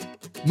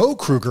Mo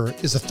Kruger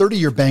is a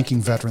 30-year banking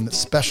veteran that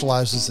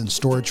specializes in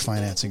storage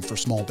financing for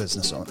small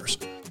business owners.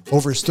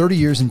 Over his 30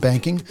 years in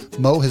banking,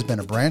 Mo has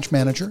been a branch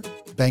manager,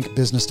 bank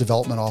business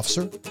development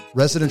officer,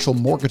 residential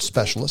mortgage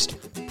specialist,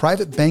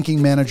 private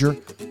banking manager,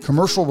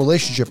 commercial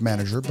relationship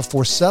manager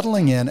before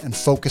settling in and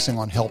focusing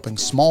on helping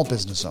small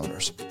business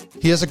owners.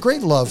 He has a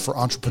great love for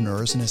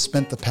entrepreneurs and has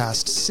spent the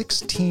past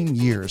 16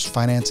 years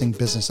financing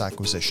business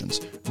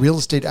acquisitions, real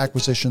estate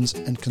acquisitions,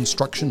 and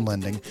construction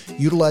lending,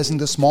 utilizing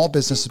the Small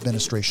Business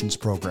Administration's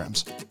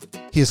programs.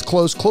 He has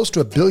closed close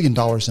to $1 billion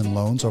in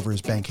loans over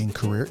his banking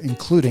career,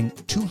 including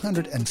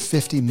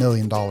 $250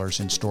 million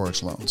in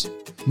storage loans.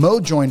 Mo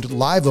joined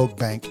Live Oak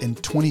Bank in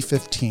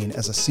 2015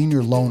 as a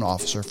senior loan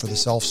officer for the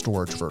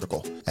self-storage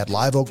vertical. At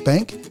Live Oak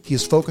Bank, he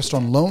is focused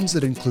on loans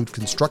that include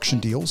construction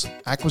deals,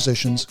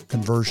 acquisitions,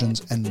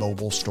 conversions, and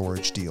mobile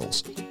storage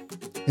deals.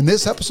 In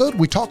this episode,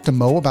 we talked to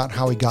Mo about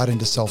how he got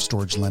into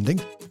self-storage lending,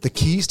 the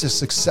keys to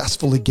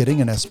successfully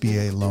getting an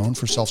SBA loan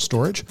for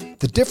self-storage,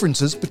 the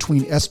differences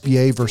between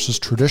SBA versus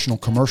traditional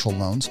commercial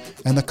loans,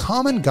 and the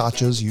common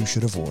gotchas you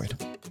should avoid.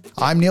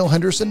 I'm Neil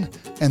Henderson,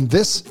 and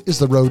this is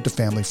The Road to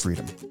Family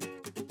Freedom.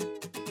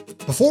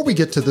 Before we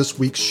get to this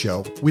week's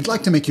show, we'd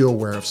like to make you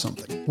aware of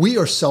something. We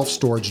are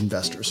self-storage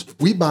investors.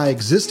 We buy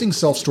existing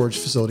self-storage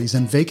facilities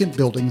and vacant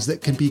buildings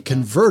that can be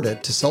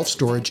converted to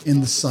self-storage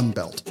in the Sun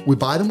Belt. We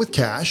buy them with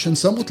cash and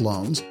some with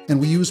loans, and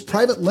we use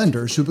private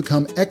lenders who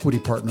become equity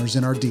partners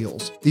in our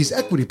deals. These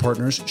equity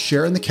partners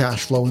share in the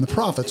cash flow and the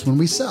profits when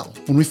we sell.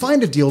 When we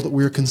find a deal that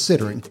we are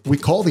considering, we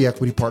call the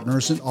equity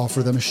partners and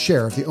offer them a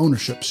share of the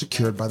ownership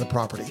secured by the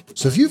property.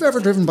 So if you've ever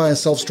driven by a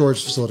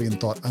self-storage facility and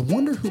thought, I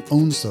wonder who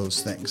owns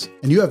those things,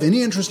 and you have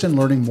any interest in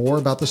learning more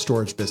about the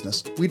storage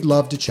business, we'd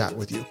love to chat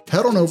with you.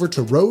 Head on over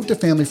to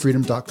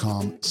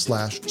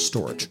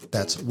roadtofamilyfreedom.com/storage.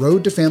 That's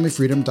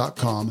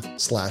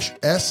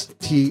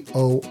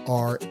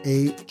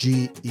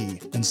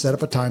roadtofamilyfreedom.com/STORAGE and set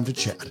up a time to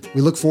chat.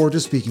 We look forward to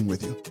speaking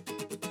with you.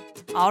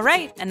 All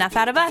right, enough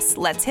out of us.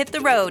 Let's hit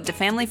the road to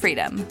family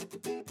freedom.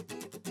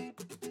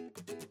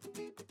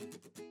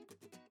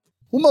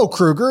 Well, Mo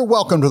Kruger,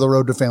 welcome to the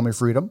Road to Family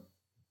Freedom.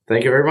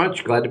 Thank you very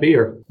much. Glad to be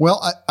here.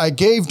 Well,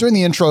 during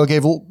the intro, I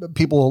gave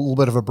people a little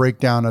bit of a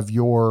breakdown of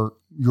your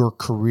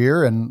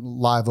career in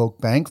Live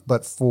Oak Bank.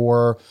 But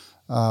for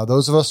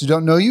those of us who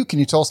don't know you, can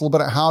you tell us a little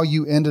bit about how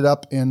you ended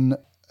up in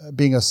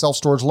being a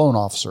self-storage loan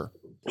officer?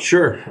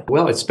 Sure.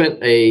 Well, I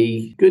spent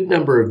a good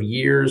number of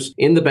years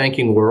in the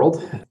banking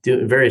world,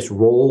 doing various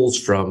roles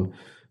from,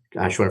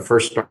 when I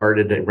first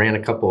started, I ran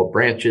a couple of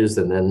branches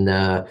and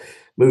then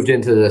moved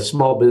into the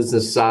small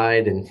business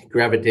side and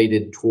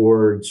gravitated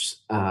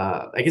towards,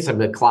 I guess I'm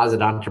a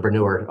closet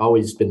entrepreneur,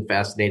 always been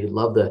fascinated,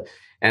 love the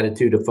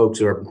attitude of folks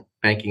who are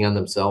banking on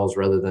themselves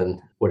rather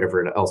than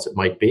whatever else it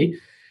might be.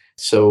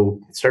 So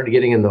started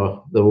getting in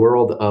the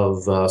world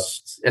of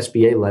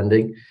SBA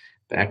lending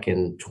back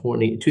in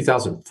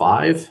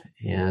 2005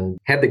 and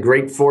had the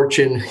great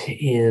fortune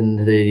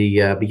in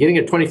the beginning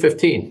of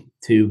 2015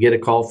 to get a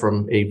call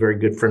from a very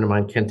good friend of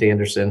mine, Kent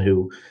Anderson,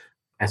 who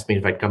asked me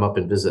if I'd come up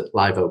and visit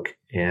Live Oak,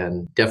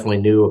 and definitely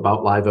knew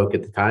about Live Oak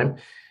at the time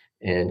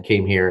and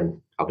came here, and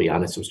I'll be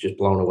honest, was just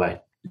blown away.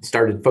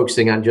 Started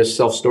focusing on just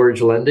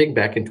self-storage lending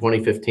back in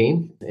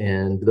 2015.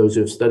 And those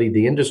who have studied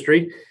the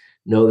industry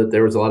know that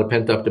there was a lot of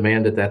pent-up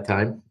demand at that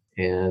time.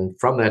 And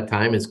from that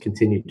time, it's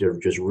continued to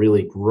just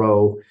really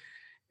grow.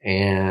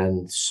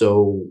 And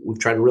so we've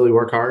tried to really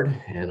work hard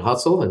and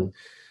hustle, and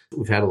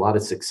we've had a lot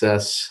of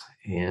success.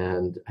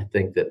 And I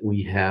think that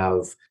we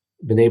have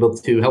been able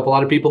to help a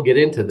lot of people get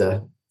into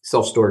the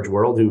self-storage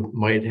world who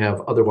might have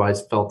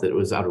otherwise felt that it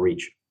was out of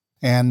reach.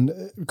 And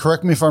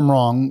correct me if I'm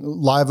wrong,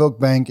 Live Oak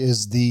Bank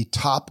is the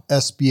top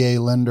SBA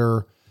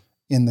lender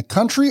in the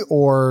country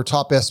or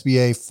top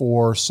SBA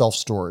for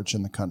self-storage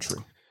in the country?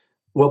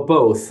 Well,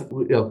 both.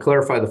 I'll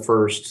clarify the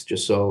first,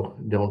 just so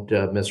don't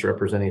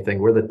misrepresent anything.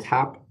 We're the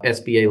top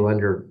SBA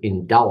lender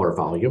in dollar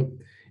volume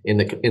in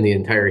the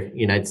entire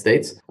United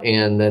States.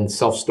 And then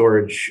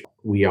self-storage,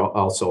 we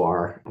also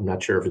are. I'm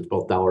not sure if it's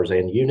both dollars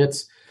and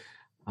units.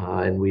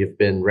 And we have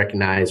been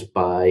recognized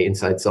by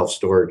Inside Self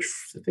Storage,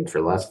 I think, for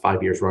the last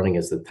 5 years running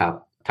as the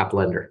top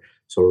lender.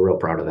 So we're real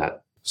proud of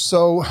that.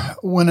 So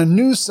when a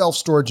new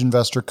self-storage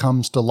investor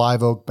comes to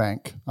Live Oak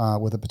Bank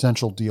with a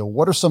potential deal,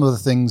 what are some of the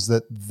things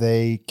that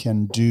they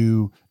can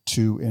do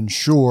to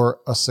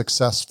ensure a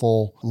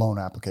successful loan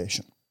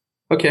application?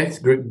 Okay,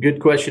 good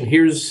question.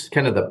 Here's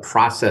kind of the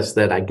process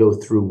that I go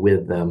through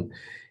with them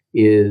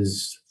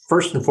is,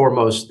 first and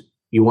foremost,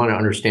 you want to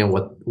understand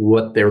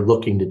what they're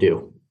looking to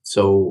do.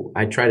 So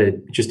I try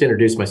to just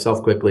introduce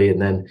myself quickly,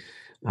 and then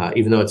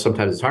even though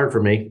sometimes it's hard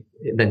for me,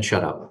 then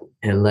shut up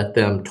and let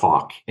them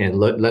talk and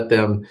let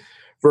them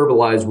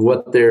verbalize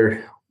what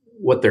they're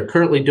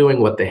currently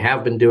doing, what they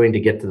have been doing to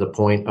get to the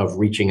point of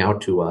reaching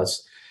out to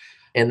us.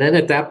 And then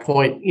at that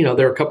point,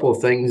 there are a couple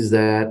of things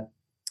that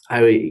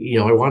I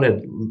want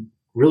to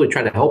really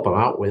try to help them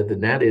out with,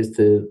 and that is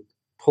to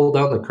pull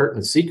down the curtain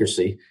of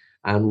secrecy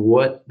on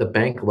what the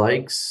bank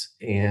likes,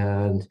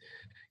 and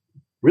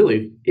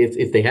really,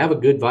 if they have a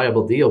good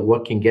viable deal,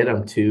 what can get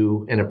them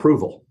to an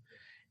approval.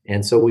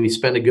 And so we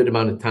spend a good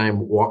amount of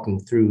time walking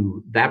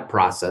through that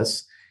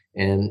process.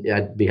 And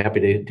I'd be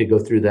happy to go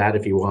through that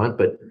if you want.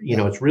 But,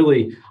 it's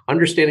really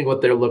understanding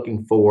what they're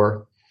looking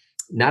for,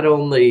 not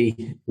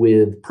only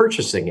with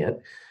purchasing it,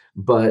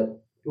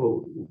 but,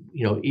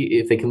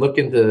 if they can look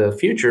into the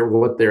future,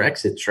 what their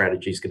exit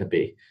strategy is going to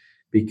be.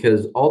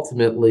 Because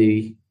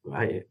ultimately,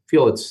 I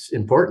feel it's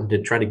important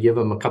to try to give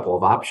them a couple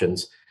of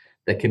options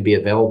that can be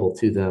available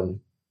to them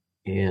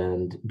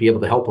and be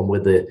able to help them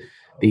with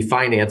the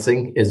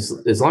financing,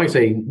 as long as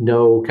they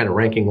know kind of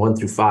ranking 1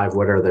 through 5,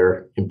 what are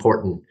their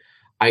important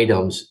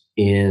items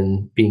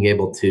in being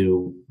able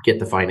to get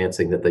the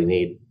financing that they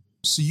need.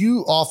 So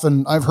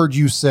I've heard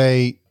you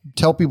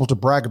tell people to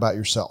brag about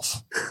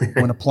yourself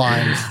when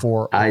applying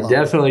for a I loan.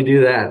 definitely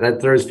do that.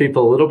 That throws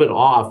people a little bit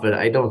off, but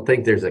I don't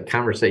think there's a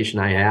conversation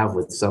I have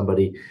with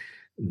somebody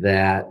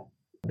that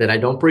I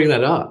don't bring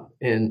that up.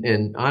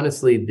 And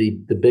honestly,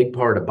 the big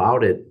part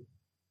about it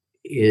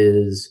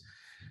is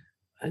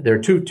there are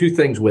two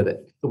things with it.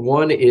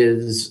 One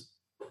is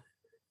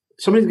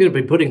somebody's going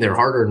to be putting their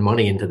hard-earned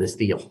money into this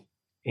deal,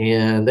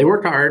 and they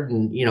work hard,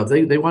 and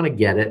they want to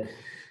get it.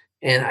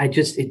 And I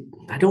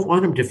don't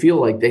want them to feel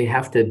like they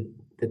have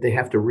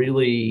to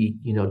really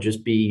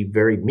just be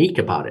very meek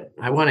about it.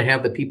 I want to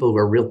have the people who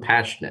are real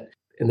passionate,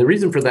 and the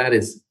reason for that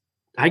is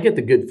I get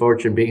the good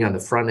fortune being on the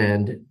front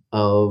end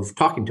of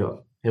talking to them,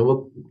 and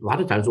a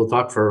lot of times we'll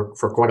talk for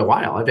quite a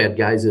while. I've had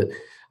guys that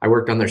I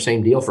worked on their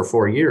same deal for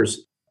 4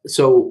 years,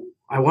 so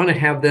I want to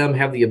have them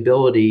have the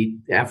ability,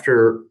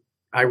 after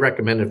I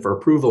recommend it for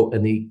approval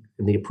and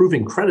the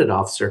approving credit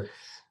officer,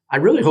 I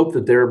really hope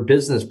that their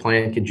business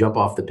plan can jump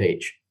off the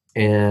page.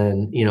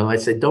 And, I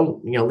said,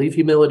 don't, leave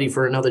humility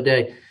for another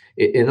day.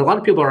 And a lot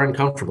of people are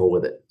uncomfortable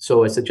with it.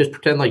 So I said, just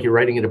pretend like you're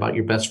writing it about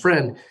your best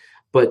friend,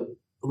 but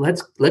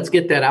let's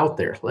get that out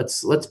there.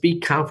 Let's be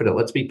confident.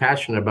 Let's be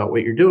passionate about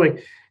what you're doing.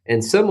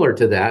 And similar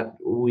to that,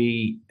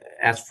 we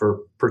ask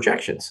for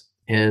projections.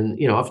 And,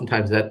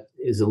 oftentimes that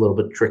is a little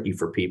bit tricky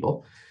for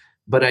people.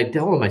 But I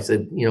tell them, I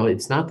said,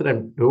 it's not that I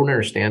don't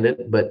understand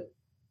it, but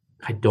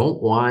I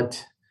don't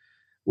want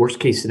worst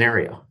case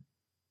scenario.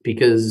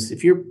 Because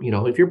if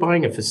you're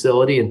buying a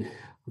facility, and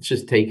let's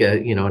just take a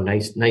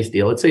nice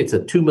deal. Let's say it's a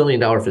 $2 million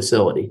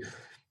facility.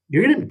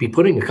 You're going to be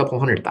putting a couple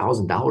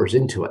 $100,000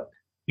 into it.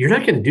 You're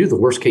not going to do the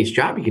worst case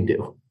job you can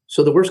do.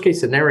 So the worst case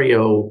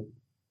scenario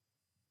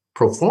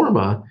pro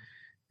forma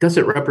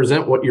doesn't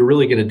represent what you're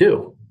really going to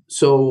do.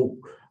 So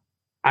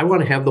I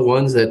want to have the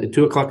ones that at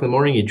 2:00 in the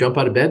morning, you jump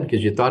out of bed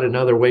because you thought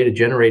another way to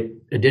generate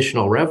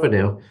additional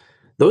revenue.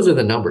 Those are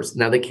the numbers.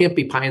 Now, they can't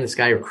be pie in the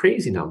sky or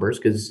crazy numbers,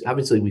 because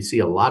obviously we see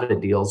a lot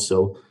of deals.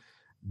 So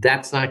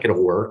that's not going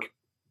to work.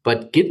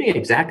 But give me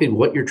exactly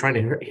what you're trying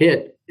to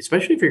hit,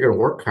 especially if you're going to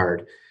work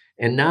hard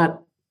and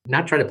not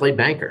try to play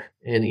banker.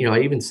 And,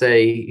 I even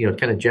say,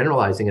 kind of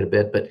generalizing it a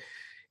bit, but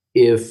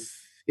if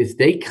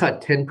they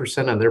cut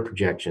 10% on their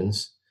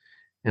projections,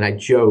 and I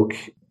joke,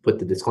 put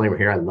the disclaimer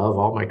here, I love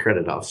all my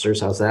credit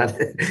officers. How's that?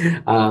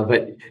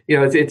 But,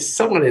 it's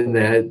somewhat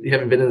you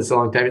haven't been in this a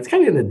long time. It's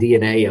kind of in the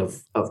DNA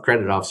of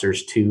credit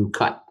officers to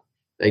cut.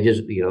 They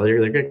just,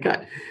 they're going to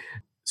cut.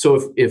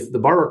 So if the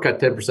borrower cut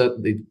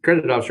 10%, the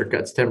credit officer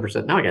cuts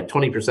 10%, now I got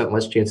 20%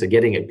 less chance of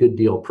getting a good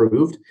deal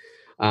approved.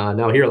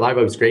 Now here at Live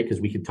Oak is great because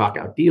we can talk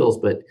out deals,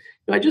 but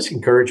I just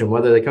encourage them,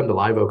 whether they come to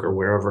Live Oak or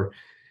wherever,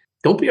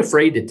 don't be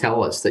afraid to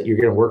tell us that you're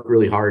going to work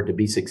really hard to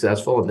be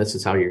successful, and this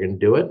is how you're going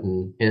to do it,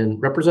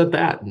 and represent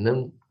that, and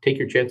then take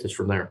your chances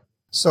from there.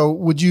 So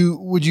would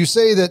you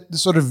say that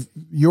sort of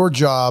your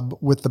job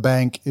with the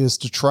bank is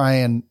to try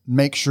and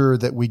make sure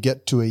that we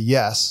get to a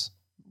yes,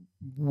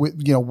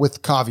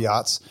 with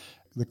caveats?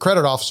 The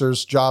credit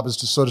officer's job is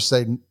to sort of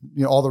say,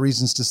 all the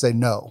reasons to say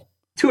no.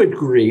 To a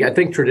degree, I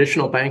think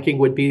traditional banking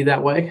would be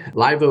that way.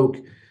 Live Oak,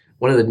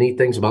 one of the neat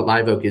things about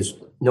Live Oak is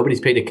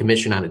nobody's paid a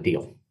commission on a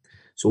deal.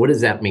 So what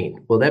does that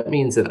mean? Well, that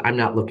means that I'm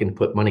not looking to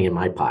put money in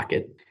my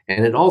pocket.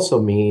 And it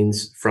also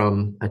means,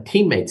 from a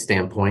teammate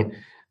standpoint,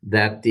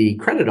 that the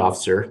credit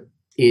officer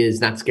is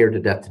not scared to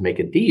death to make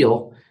a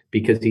deal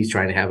because he's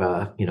trying to have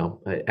a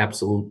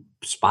absolute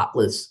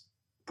spotless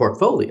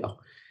portfolio.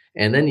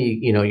 And then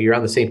you're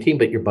on the same team,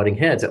 but you're butting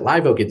heads. At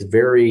Live Oak,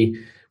 we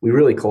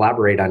really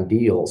collaborate on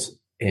deals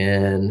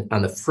and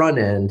on the front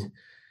end,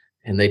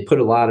 and they put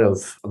a lot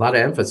of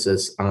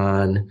emphasis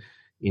on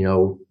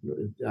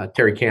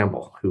Terry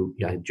Campbell, who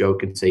I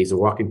joke and say he's a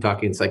walking,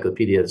 talking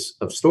encyclopedia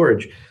of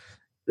storage.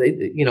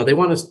 They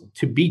want us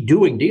to be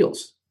doing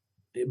deals,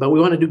 but we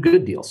want to do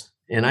good deals.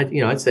 And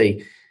I'd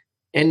say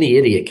any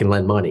idiot can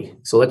lend money.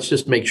 So let's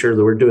just make sure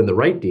that we're doing the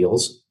right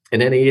deals,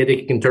 and any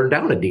idiot can turn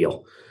down a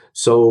deal.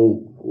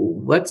 So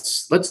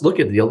let's look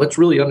at the deal. Let's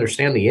really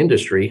understand the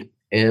industry,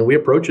 and we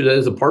approach it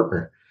as a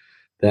partner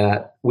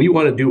that we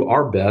want to do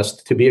our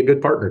best to be a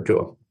good partner to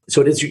them. So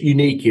it is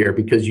unique here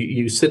because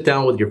you sit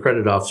down with your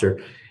credit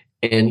officer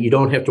and you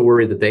don't have to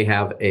worry that they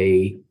have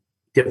a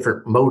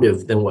different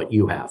motive than what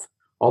you have.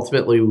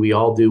 Ultimately, we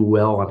all do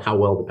well on how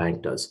well the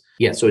bank does.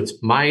 Yeah, so it's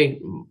my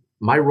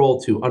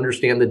role to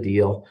understand the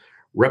deal,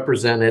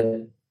 represent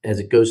it as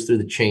it goes through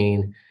the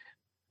chain,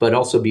 but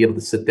also be able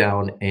to sit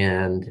down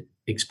and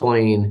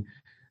explain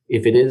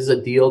if it is a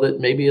deal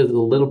that maybe is a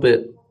little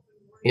bit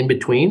in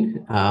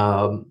between,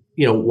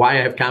 why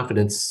I have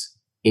confidence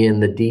in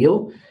the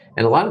deal.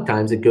 And a lot of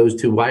times it goes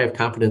to why I have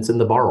confidence in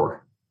the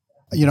borrower.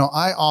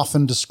 I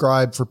often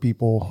describe for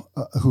people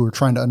who are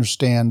trying to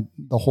understand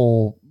the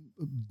whole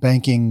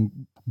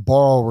banking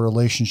borrower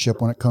relationship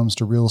when it comes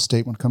to real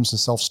estate, when it comes to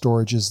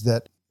self-storage, is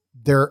that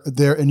they're,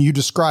 and you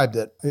described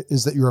it,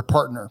 is that you're a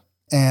partner.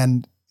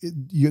 And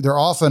they're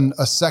often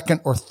a second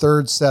or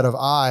third set of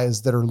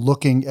eyes that are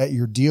looking at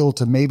your deal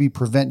to maybe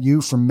prevent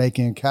you from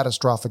making a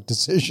catastrophic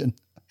decision.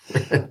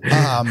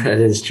 That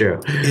is true.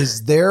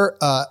 Is there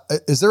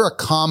a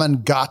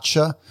common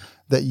gotcha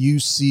that you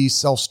see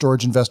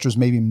self-storage investors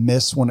maybe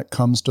miss when it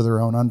comes to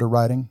their own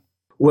underwriting?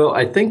 Well,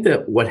 I think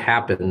that what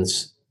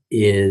happens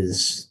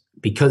is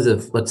because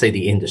of, let's say,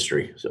 the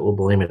industry. So we'll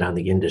blame it on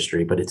the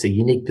industry, but it's a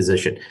unique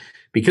position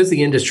because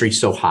the industry's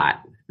so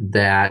hot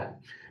that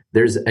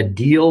there's a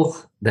deal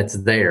that's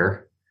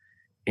there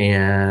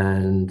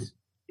and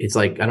it's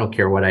like, I don't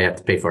care what I have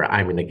to pay for it.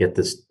 I'm going to get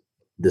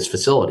this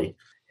facility,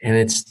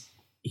 and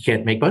you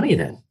can't make money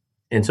then.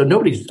 And so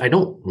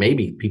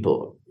maybe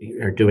people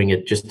are doing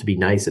it just to be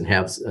nice and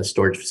have a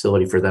storage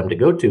facility for them to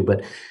go to.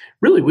 But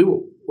really,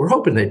 we're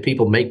hoping that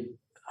people make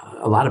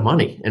a lot of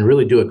money and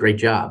really do a great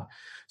job.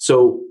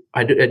 So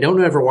I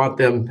don't ever want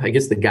them, I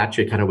guess the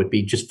gotcha kind of would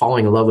be just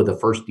falling in love with the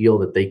first deal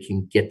that they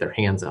can get their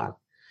hands on.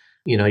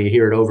 You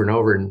hear it over and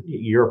over, and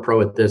you're a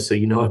pro at this, so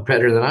you know it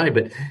better than I.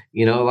 But,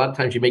 a lot of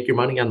times you make your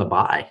money on the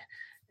buy.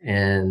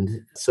 And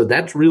so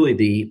that's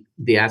really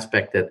the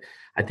aspect that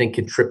I think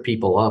can trip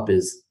people up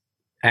is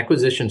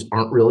acquisitions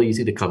aren't really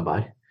easy to come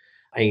by.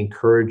 I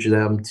encourage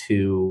them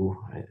to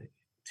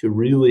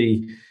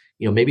really,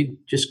 maybe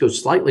just go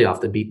slightly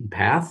off the beaten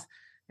path.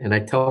 And I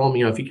tell them,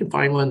 if you can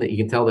find one that you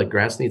can tell that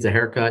grass needs a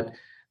haircut,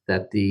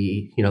 that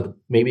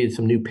maybe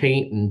some new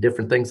paint and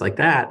different things like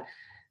that,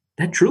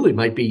 that truly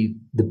might be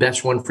the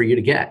best one for you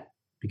to get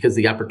because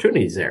the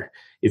opportunity is there.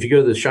 If you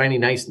go to the shiny,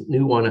 nice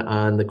new one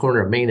on the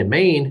corner of Main and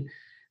Main,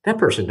 that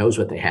person knows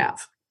what they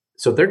have.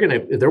 So if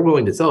they're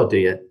willing to sell it to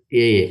you,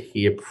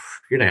 you're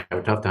going to have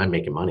a tough time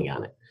making money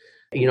on it.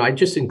 I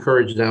just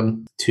encourage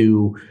them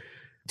to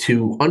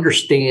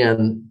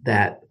understand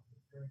that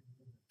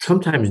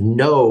sometimes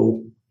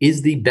no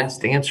is the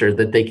best answer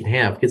that they can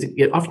have, because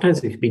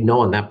oftentimes it can be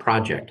no on that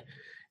project.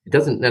 It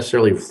doesn't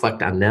necessarily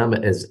reflect on them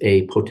as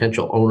a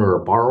potential owner or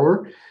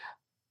borrower,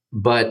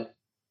 but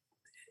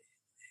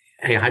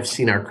hey, I've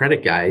seen our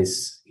credit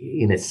guys,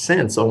 in a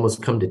sense,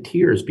 almost come to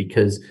tears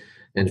because,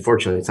 and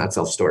fortunately, it's not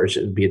self-storage,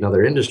 it would be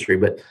another industry,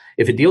 but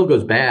if a deal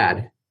goes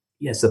bad,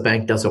 yes, the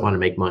bank doesn't want to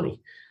make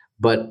money.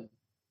 But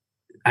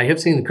I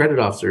have seen the credit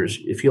officers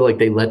feel like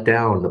they let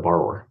down the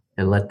borrower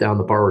and let down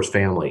the borrower's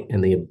family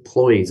and the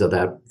employees of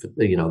that,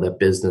 that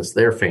business,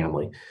 their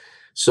family.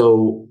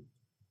 So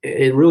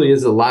it really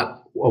is a lot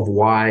of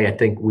why I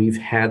think we've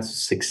had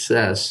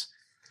success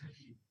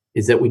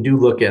is that we do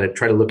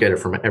try to look at it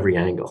from every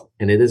angle.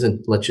 And it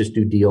isn't, let's just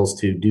do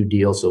deals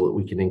so that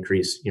we can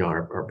increase,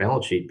 our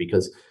balance sheet,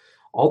 because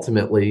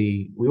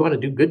ultimately we want to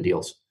do good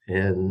deals.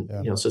 And,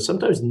 so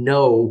sometimes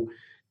no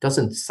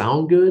doesn't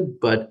sound good,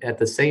 but at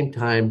the same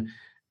time,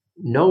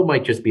 no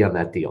might just be on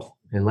that deal.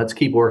 And let's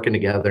keep working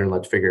together and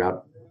let's figure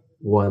out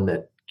one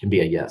that can be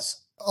a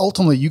yes.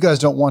 Ultimately, you guys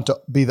don't want to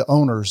be the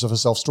owners of a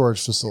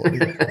self-storage facility.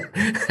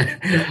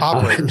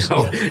 Operators.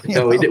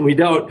 No, we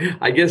don't.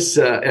 I guess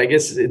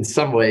in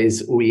some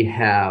ways we've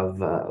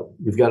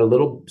got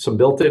some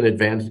built-in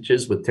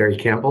advantages with Terry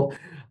Campbell.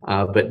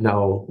 But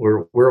no,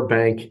 we're a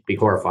bank. Be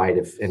horrified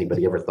if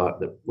anybody ever thought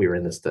that we were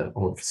in this to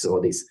own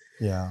facilities.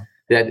 Yeah.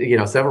 That,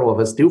 several of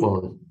us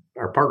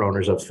are part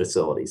owners of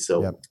facilities.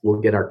 So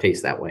We'll get our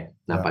taste that way,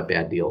 not by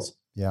bad deals.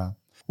 Yeah.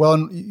 Well,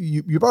 and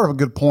you brought up a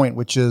good point,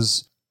 which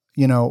is,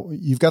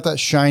 you've got that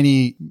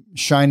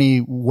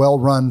shiny,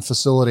 well-run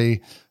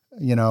facility,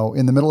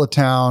 in the middle of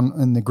town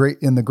in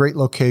the great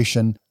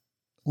location.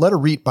 Let a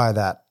REIT buy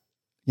that.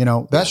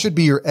 That should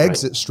be your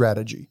exit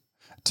strategy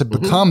to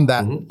become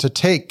that, to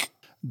take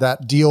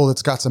that deal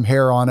that's got some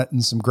hair on it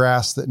and some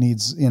grass that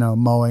needs,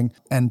 mowing,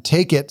 and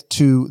take it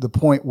to the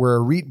point where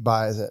a REIT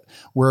buys it,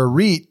 where a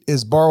REIT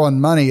is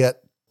borrowing money at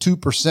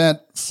 2%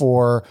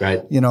 for,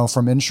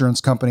 from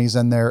insurance companies,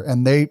 and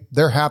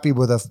they're happy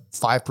with a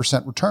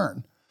 5%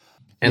 return.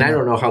 And I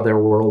don't know how their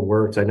world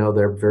works. I know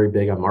they're very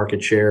big on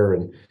market share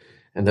and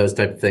those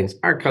type of things.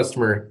 Our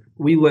customer,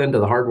 we lend to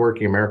the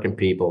hardworking American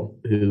people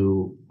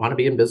who want to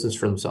be in business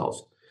for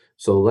themselves.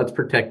 So let's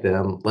protect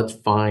them. Let's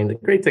find the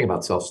great thing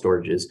about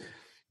self-storage is,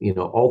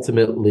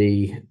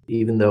 ultimately,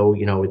 even though,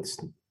 it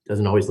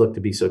doesn't always look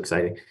to be so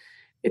exciting,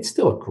 it's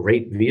still a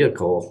great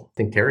vehicle. I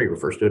think Terry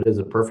refers to it as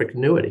a perfect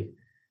annuity.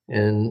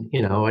 And,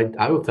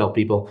 I will tell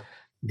people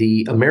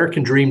the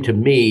American dream to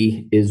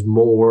me is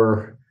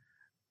more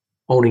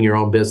owning your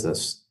own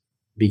business,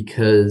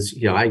 because,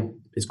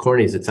 as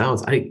corny as it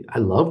sounds, I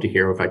love to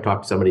hear if I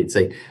talk to somebody and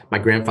say, my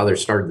grandfather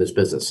started this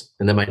business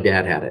and then my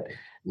dad had it.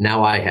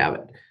 Now I have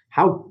it.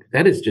 How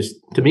that is just,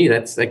 to me,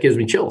 that gives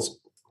me chills.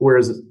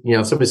 Whereas,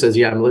 if somebody says,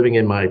 yeah, I'm living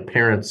in my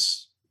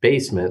parents'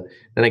 basement,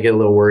 then I get a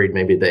little worried.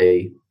 Maybe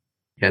they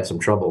had some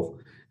trouble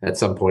at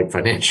some point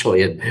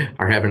financially and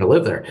are having to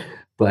live there.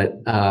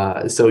 But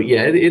so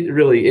yeah, it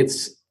really it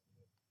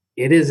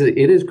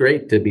is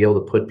great to be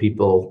able to put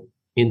people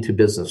into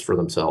business for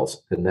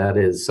themselves, and that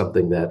is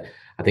something that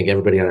I think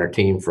everybody on our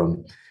team,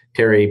 from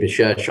Terry,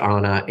 Bishesh,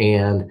 Anna,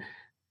 and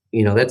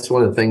that's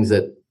one of the things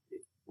that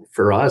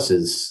for us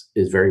is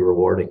very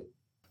rewarding.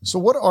 So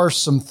what are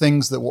some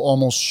things that will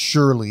almost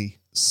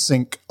surely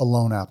sink a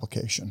loan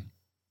application?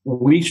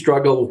 We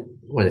struggle.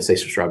 When I say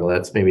struggle,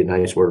 that's maybe a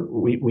nice word.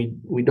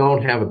 We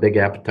don't have a big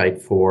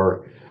appetite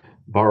for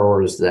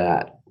borrowers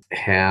that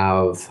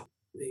have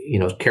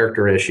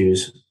character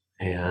issues,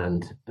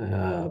 and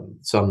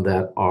some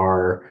that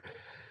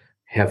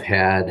have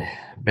had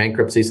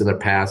bankruptcies in their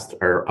past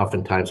are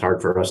oftentimes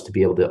hard for us to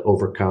be able to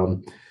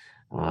overcome.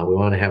 We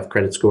want to have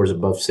credit scores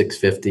above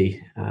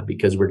 650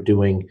 because we're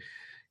doing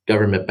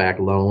government-backed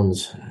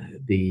loans.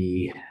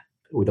 We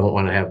don't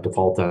want to have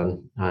default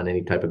on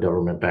any type of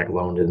government-backed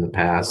loan in the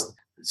past.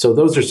 So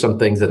those are some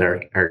things that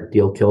are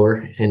deal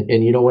killer. And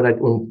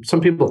when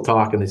some people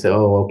talk and they say,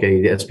 oh,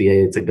 okay, the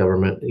SBA, it's a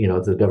government,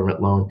 it's a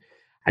government loan.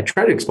 I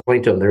try to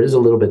explain to them there is a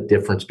little bit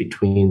difference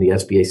between the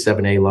SBA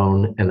 7A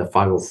loan and the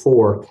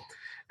 504.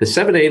 The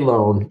 7A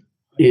loan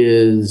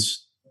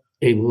is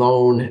a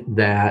loan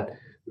that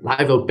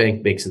Live Oak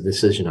Bank makes a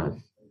decision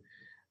on.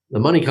 The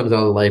money comes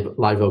out of the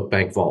Live Oak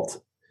Bank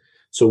vault.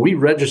 So we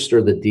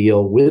register the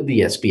deal with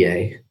the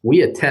SBA.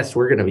 We attest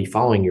we're going to be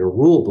following your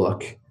rule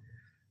book.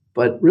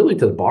 But really,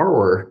 to the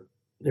borrower,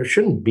 there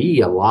shouldn't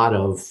be a lot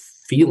of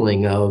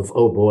feeling of,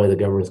 oh boy, the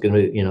government's going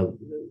to,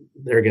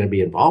 they're going to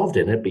be involved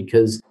in it,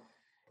 because,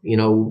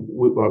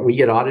 we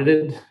get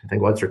audited, I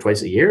think once or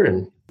twice a year.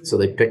 And so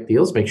they pick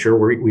deals, make sure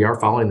we are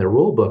following the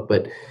rule book.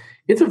 But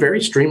it's a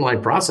very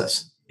streamlined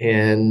process.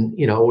 And,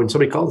 when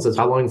somebody calls and says,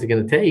 how long is it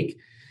going to take?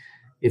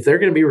 If they're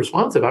going to be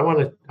responsive, I want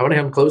to have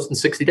them closed in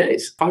 60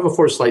 days.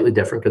 504 is slightly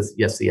different because,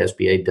 yes, the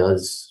SBA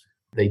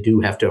they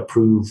do have to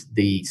approve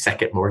the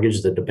second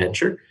mortgage, the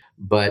debenture.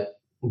 But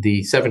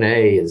the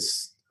 7A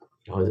is,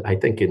 I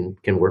think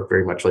can work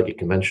very much like a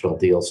conventional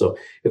deal. So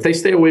if they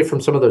stay away from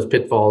some of those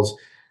pitfalls,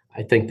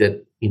 I think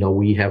that,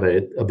 we have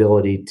an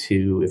ability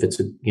to, if it's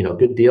a,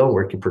 good deal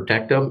where we can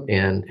protect them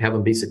and have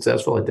them be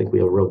successful, I think we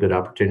have a real good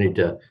opportunity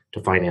to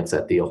finance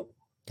that deal.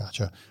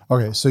 Gotcha.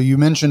 Okay. So you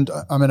mentioned,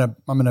 I'm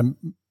going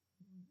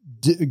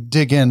to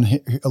dig in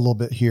a little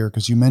bit here,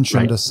 because you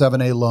mentioned a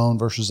 7A loan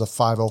versus a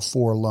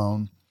 504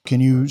 loan. Can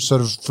you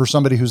sort of, for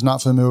somebody who's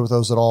not familiar with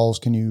those at all,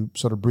 can you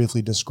sort of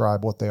briefly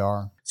describe what they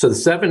are? So the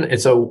 7,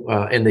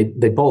 and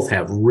they both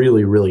have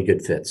really, really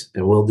good fits,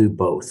 and we'll do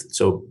both.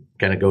 So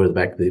kind of go to the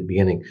back of the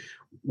beginning,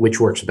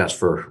 which works best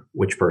for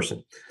which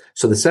person.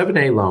 So the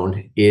 7A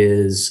loan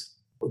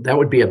that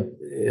would be a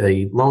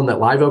loan that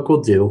Live Oak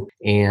will do.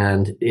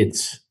 And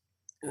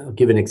I'll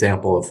give an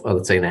example of,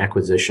 let's say, an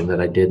acquisition that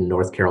I did in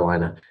North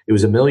Carolina. It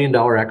was $1 million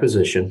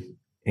acquisition,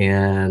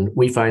 and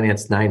we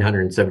financed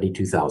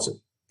 $972,000.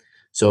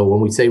 So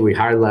when we say we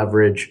high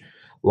leverage,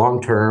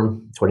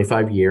 long-term,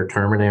 25-year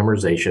term and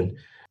amortization,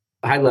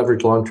 high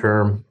leverage,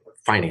 long-term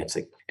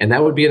financing. And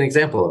that would be an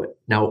example of it.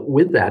 Now,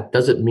 with that,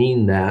 doesn't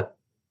mean that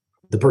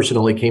the person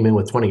only came in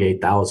with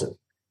 $28,000.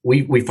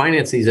 We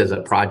finance these as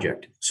a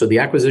project. So the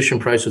acquisition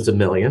price was $1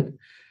 million.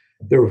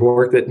 There was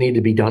work that needed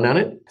to be done on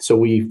it. So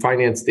we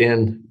financed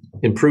in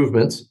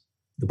improvements.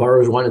 The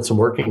borrowers wanted some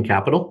working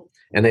capital,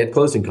 and they had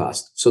closing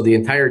costs. So the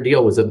entire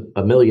deal was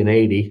 $1.080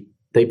 million.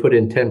 They put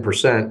in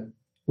 10%.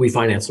 We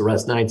financed the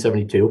rest,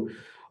 $972,000,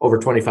 over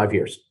 25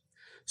 years.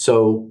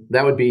 So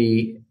that would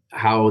be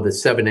how the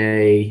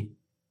 7A,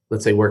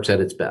 let's say, works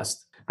at its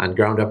best. On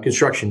ground up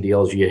construction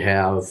deals, you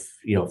have,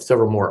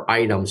 several more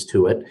items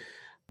to it,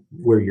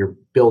 where you're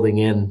building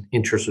in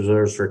interest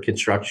reserves for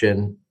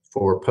construction,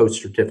 for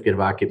post certificate of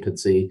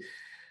occupancy.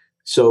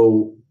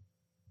 So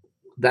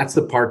that's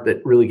the part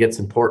that really gets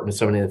important to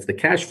somebody. If the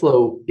cash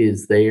flow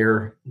is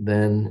there,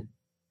 then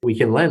we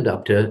can lend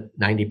up to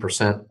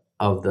 90%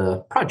 of the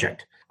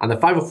project. On the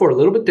 504, a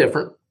little bit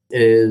different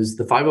is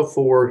the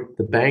 504,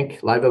 the bank,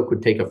 Live Oak,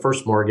 would take a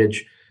first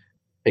mortgage,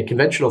 a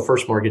conventional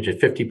first mortgage at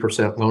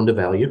 50% loan to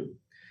value.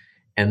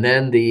 And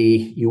then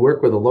you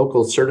work with a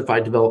local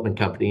certified development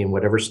company in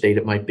whatever state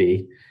it might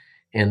be.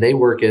 And they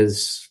work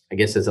as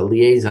a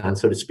liaison,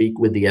 so to speak,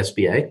 with the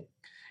SBA.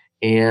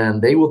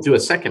 And they will do a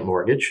second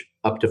mortgage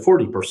up to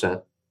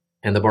 40%.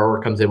 And the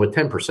borrower comes in with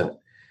 10%.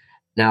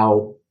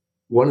 Now,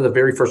 one of the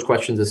very first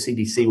questions the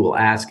CDC will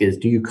ask is,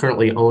 do you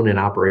currently own and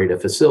operate a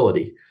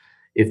facility?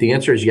 If the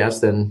answer is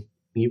yes, then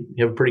you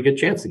have a pretty good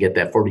chance to get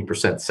that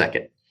 40%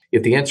 second.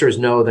 If the answer is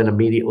no, then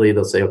immediately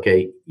they'll say,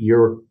 okay,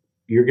 you're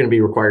going to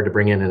be required to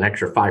bring in an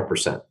extra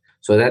 5%.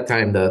 So at that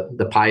time,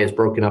 the pie is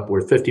broken up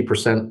where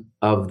 50%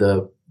 of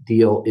the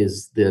deal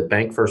is the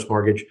bank first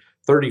mortgage,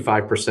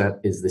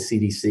 35% is the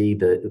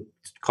CDC,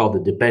 it's called the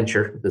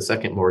debenture, the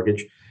second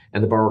mortgage,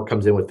 and the borrower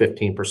comes in with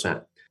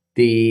 15%.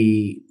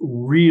 The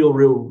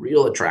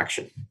real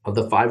attraction of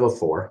the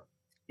 504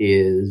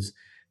 is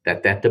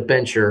that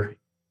debenture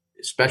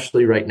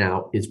especially right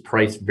now, is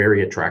priced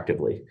very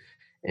attractively.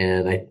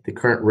 And the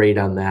current rate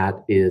on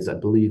that is, I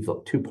believe,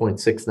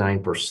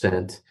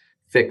 2.69%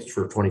 fixed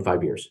for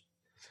 25 years.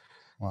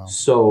 Wow.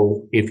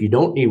 So if you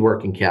don't need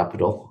working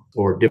capital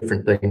or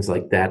different things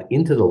like that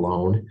into the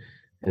loan,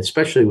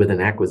 especially with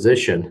an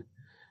acquisition,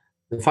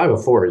 the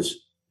 504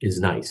 is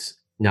nice.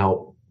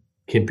 Now,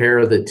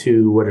 compare the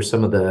two. What are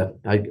some of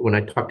when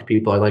I talk to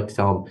people, I like to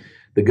tell them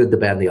the good, the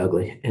bad, and the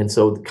ugly. And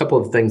so a couple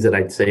of things that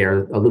I'd say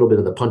are a little bit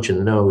of the punch in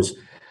the nose.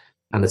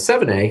 On the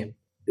 7A,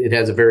 it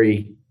has a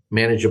very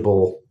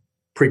manageable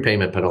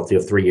prepayment penalty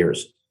of 3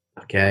 years.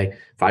 Okay,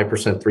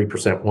 5%,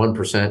 3%,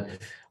 1%.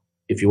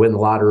 If you win the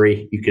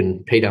lottery, you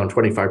can pay down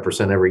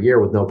 25% every year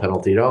with no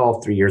penalty at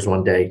all. 3 years,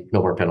 1 day,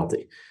 no more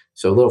penalty.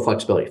 So a little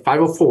flexibility.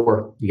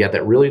 504, you got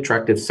that really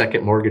attractive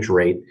second mortgage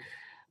rate,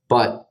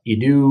 but you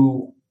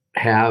do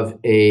have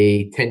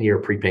a 10-year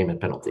prepayment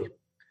penalty.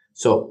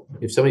 So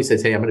if somebody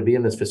says, hey, I'm going to be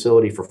in this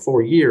facility for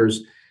 4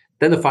 years,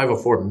 then the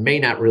 504 may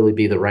not really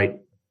be the right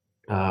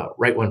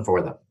one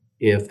for them.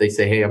 If they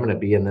say, hey, I'm going to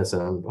be in this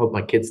and I hope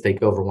my kids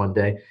take over one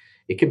day,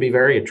 it can be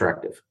very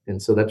attractive.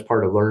 And so that's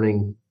part of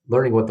learning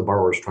what the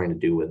borrower is trying to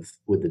do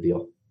with the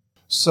deal.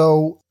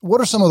 So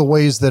what are some of the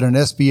ways that an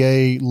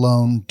SBA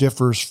loan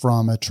differs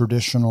from a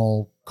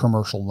traditional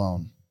commercial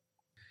loan?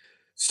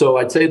 So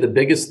I'd say the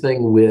biggest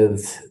thing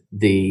with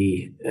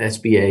the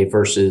SBA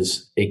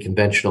versus a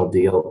conventional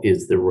deal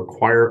is there are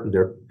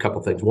a couple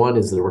of things. One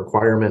is the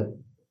requirement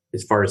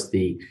as far as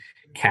the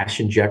cash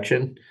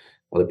injection.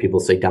 Other people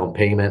say down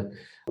payment,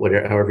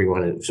 whatever, however you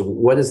want to. So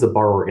what is the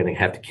borrower going to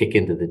have to kick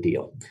into the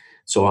deal?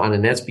 So on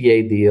an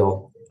SBA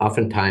deal,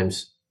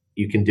 oftentimes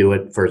you can do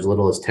it for as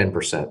little as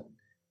 10%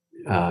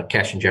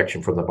 cash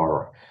injection from the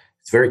borrower.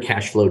 It's very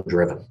cash flow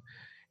driven.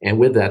 And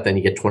with that, then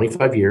you get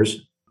 25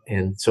 years.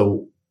 And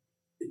so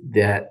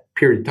that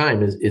period of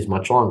time is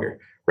much longer.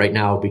 Right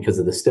now, because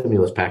of the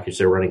stimulus package,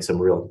 they're running some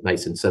real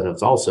nice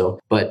incentives also.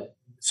 But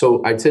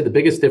so I'd say the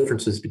biggest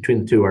differences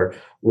between the two are,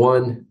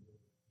 one,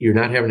 you're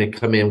not having to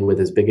come in with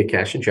as big a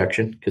cash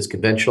injection, because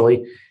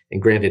conventionally,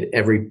 and granted,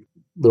 every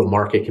little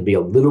market can be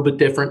a little bit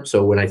different.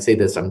 So when I say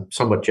this, I'm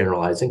somewhat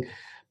generalizing.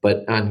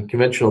 But on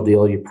conventional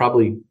deal, you're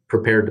probably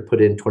prepared to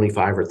put in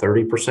 25 or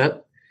 30%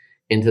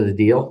 into the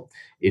deal.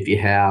 If you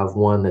have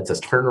one that's a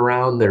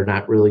turnaround, they're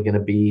not really going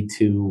to be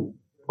too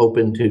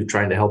open to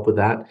trying to help with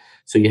that.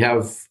 So you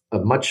have a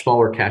much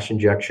smaller cash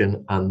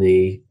injection on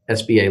the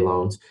SBA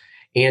loans,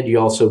 and you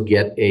also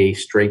get a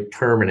straight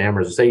term and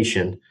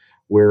amortization,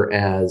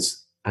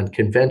 whereas on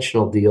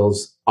conventional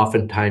deals,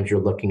 oftentimes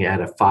you're looking at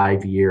a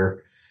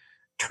 5-year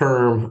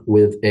term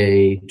with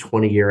a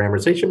 20-year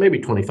amortization, maybe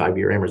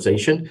 25-year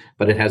amortization,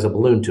 but it has a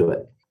balloon to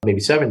it, maybe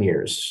 7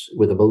 years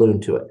with a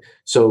balloon to it.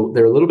 So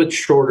they're a little bit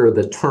shorter,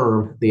 the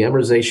term. The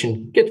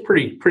amortization gets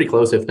pretty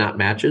close, if not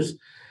matches.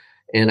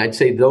 And I'd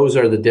say those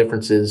are the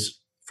differences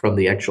from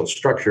the actual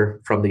structure.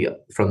 From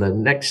the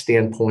next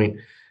standpoint,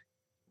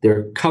 there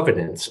are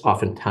covenants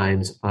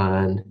oftentimes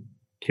on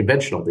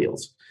conventional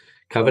deals.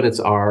 Covenants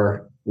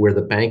are where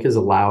the bank is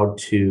allowed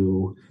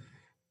to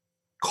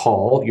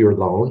call your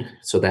loan.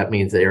 So that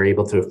means they're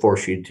able to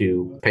force you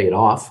to pay it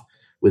off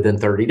within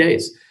 30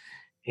 days.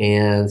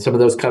 And some of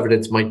those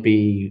covenants might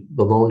be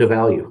the loan to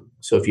value.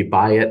 So if you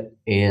buy it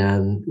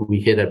and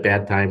we hit a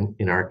bad time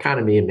in our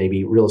economy and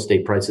maybe real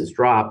estate prices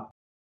drop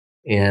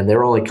and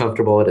they're only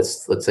comfortable at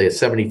let's say a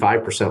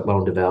 75%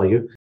 loan to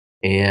value,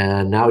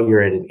 and now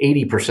you're at an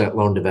 80%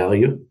 loan to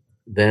value,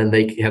 then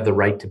they have the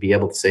right to be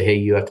able to say, hey,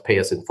 you have to pay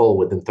us in full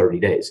within 30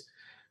 days.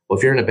 Well,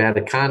 if you're in a bad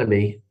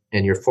economy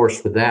and you're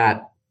forced with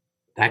that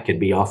can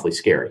be awfully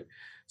scary.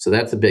 So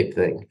that's a big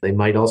thing. They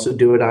might also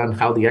do it on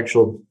how the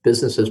actual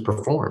business has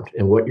performed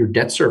and what your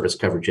debt service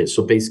coverage is.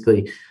 So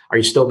basically, are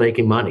you still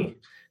making money?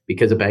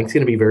 Because a bank's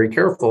going to be very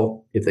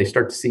careful if they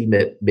start to see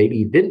that maybe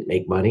you didn't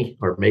make money,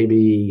 or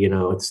maybe,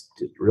 it's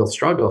a real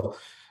struggle.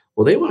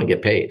 Well, they want to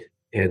get paid.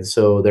 And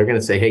so they're going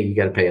to say, hey, you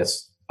got to pay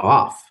us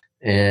off.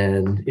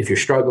 And if you're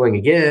struggling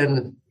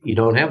again, you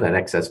don't have that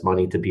excess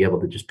money to be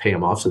able to just pay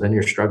them off. So then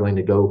you're struggling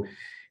to go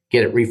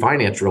get it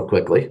refinanced real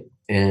quickly.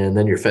 And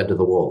then you're fed to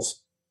the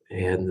wolves.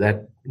 And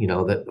that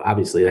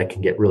obviously that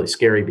can get really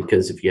scary,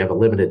 because if you have a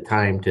limited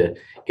time to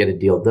get a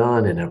deal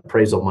done and an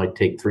appraisal might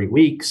take 3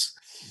 weeks,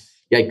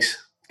 yikes,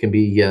 can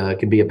be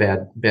a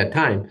bad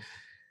time.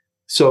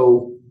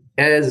 So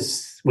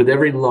as with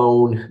every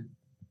loan,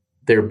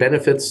 there are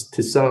benefits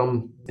to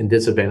some and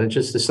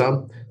disadvantages to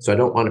some. So I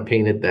don't want to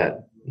paint it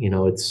that,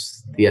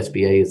 it's the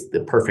SBA is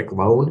the perfect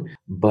loan,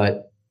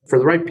 but for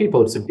the right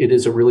people, it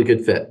is a really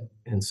good fit.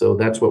 And so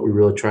that's what we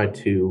really try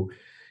to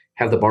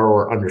have the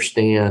borrower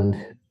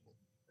understand,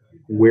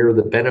 where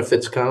the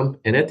benefits come.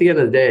 And at the end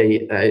of the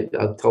day,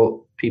 I'll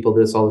tell people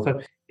this all the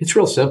time. It's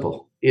real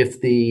simple.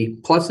 If the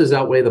pluses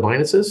outweigh the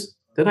minuses,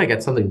 then I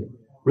got something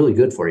really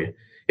good for you.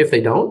 If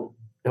they don't,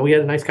 then we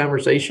had a nice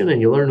conversation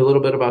and you learned a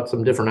little bit about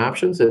some different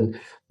options, and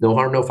no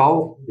harm, no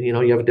foul. You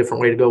have a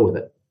different way to go with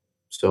it.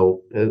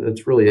 So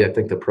it's really, I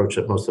think, the approach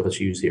that most of us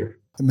use here.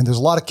 I mean, there's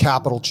a lot of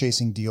capital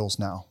chasing deals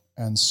now.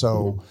 And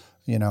so,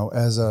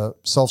 as a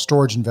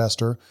self-storage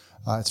investor,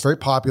 It's very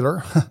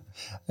popular.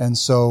 And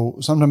so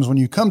sometimes when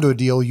you come to a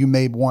deal, you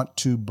may want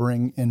to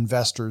bring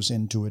investors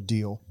into a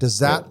deal. Does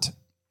that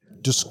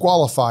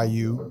disqualify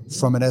you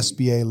from an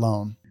SBA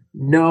loan?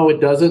 No, it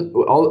doesn't.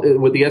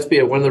 With the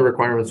SBA, one of the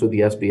requirements with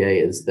the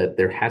SBA is that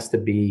there has to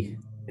be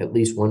at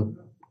least one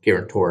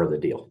guarantor of the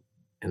deal.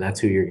 And that's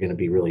who you're going to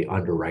be really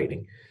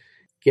underwriting.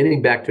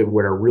 Getting back to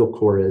what our real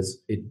core is,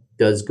 it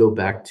does go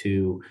back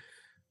to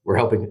we're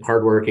helping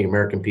hardworking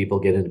American people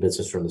get into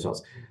business for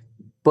themselves.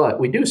 But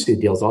we do see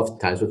deals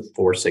oftentimes with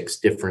 4 or 6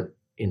 different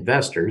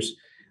investors.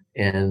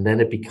 And then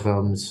it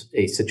becomes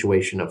a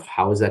situation of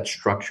how is that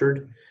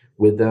structured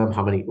with them?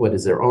 What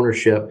is their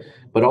ownership?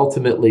 But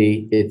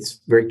ultimately, it's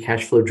very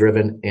cash flow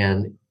driven.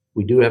 And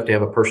we do have to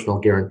have a personal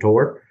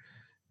guarantor.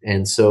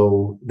 And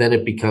so then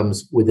it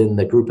becomes within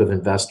the group of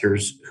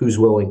investors who's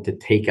willing to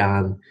take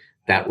on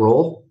that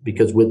role,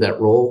 because with that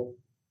role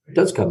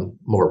does come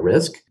more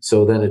risk.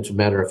 So then it's a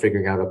matter of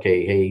figuring out,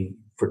 okay, hey,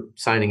 for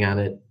signing on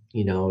it,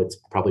 it's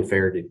probably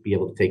fair to be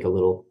able to take a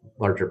little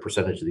larger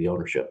percentage of the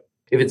ownership.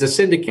 If it's a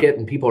syndicate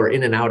and people are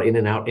in and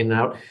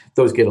out,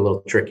 those get a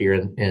little trickier.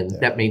 And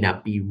that may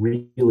not be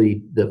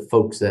really the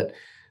folks that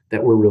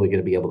we're really going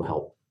to be able to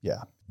help.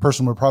 Yeah.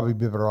 Person would probably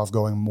be better off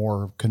going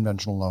more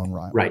conventional loan,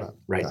 right?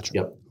 Right. Gotcha.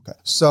 Yep. Okay.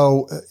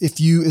 So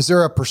is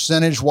there a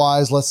percentage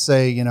wise, let's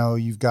say,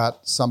 you've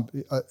got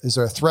is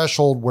there a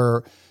threshold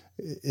where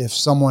if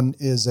someone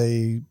is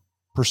a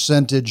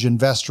percentage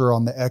investor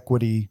on the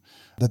equity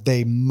that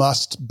they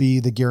must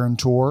be the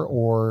guarantor,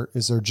 or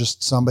is there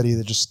just somebody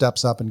that just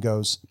steps up and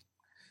goes,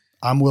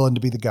 I'm willing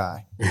to be the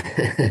guy?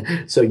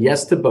 So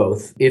yes to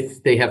both.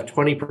 If they have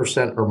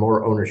 20% or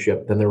more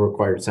ownership, then they're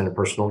required to sign a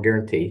personal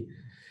guarantee.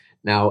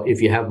 Now,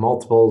 if you have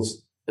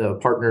multiples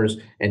partners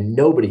and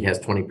nobody has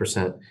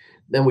 20%,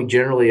 then we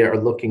generally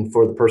are looking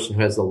for the person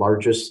who has the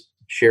largest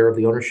share of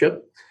the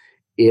ownership.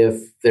 If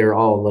they're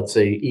all, let's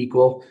say,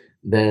 equal,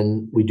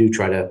 then we do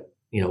try to,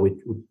 we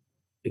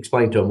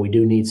explain to them we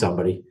do need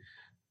somebody.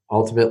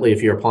 Ultimately,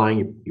 if you're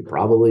applying, you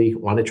probably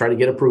want to try to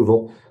get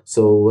approval.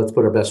 So let's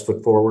put our best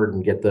foot forward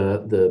and get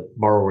the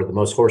borrower the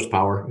most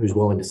horsepower who's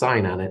willing to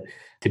sign on it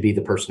to be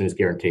the person who's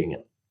guaranteeing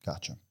it.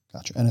 Gotcha.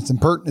 And it's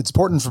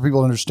important for people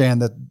to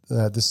understand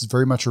that this is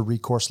very much a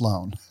recourse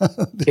loan.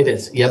 It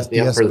is. Yep.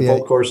 For the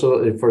full course,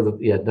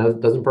 it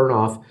doesn't burn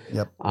off.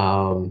 Yep.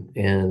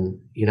 And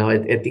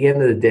at the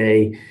end of the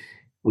day,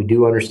 we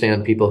do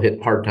understand people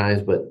hit hard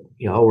times, but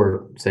all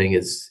we're saying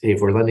is, hey,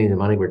 if we're lending the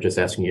money, we're just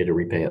asking you to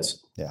repay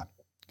us. Yeah.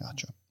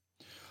 Gotcha.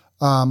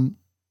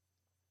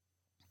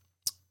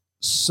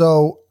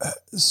 So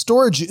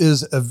storage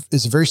is a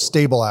very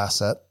stable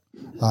asset.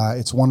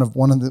 It's one of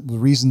the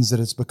reasons that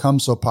it's become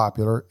so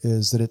popular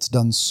is that it's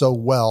done so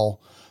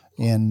well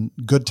in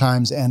good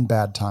times and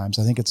bad times.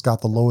 I think it's got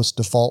the lowest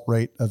default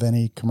rate of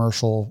any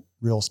commercial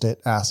real estate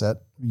asset.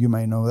 You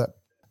may know that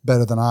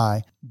better than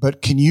I,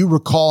 but can you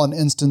recall an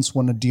instance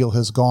when a deal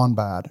has gone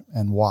bad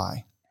and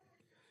why?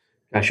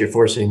 Gosh, you're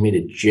forcing me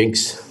to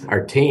jinx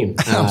our team.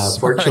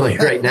 Fortunately,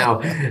 right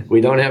now,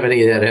 we don't have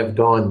any that have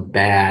gone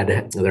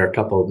bad. There are a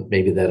couple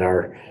maybe that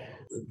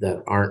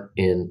aren't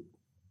in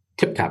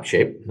tip-top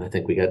shape. I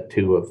think we got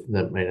 2 of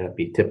that might not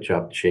be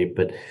tip-top shape,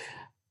 but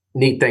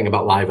neat thing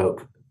about Live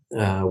Oak,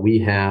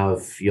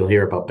 you'll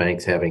hear about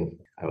banks having,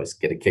 I always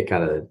get a kick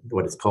out of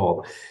what it's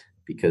called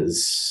because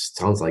it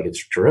sounds like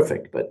it's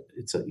terrific, but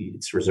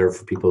it's reserved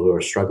for people who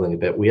are struggling a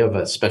bit. We have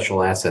a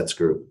special assets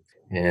group.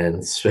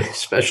 And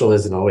special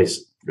isn't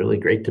always really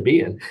great to be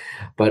in.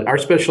 But our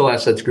special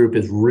assets group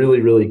is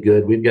really, really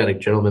good. We've got a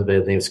gentleman by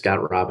the name of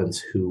Scott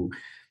Robbins who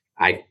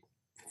I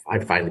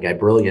find the guy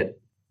brilliant.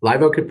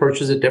 Live Oak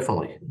approaches it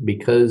differently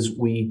because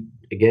we,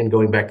 again,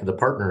 going back to the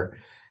partner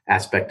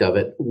aspect of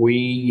it,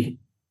 we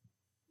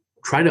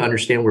try to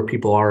understand where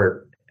people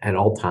are at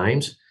all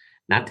times,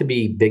 not to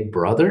be big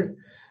brother,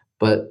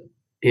 but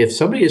if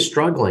somebody is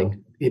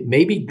struggling, it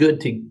may be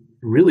good to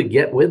really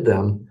get with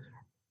them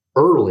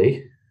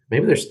early.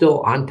 Maybe they're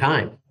still on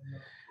time,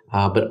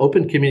 but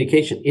open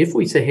communication. If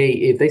they say,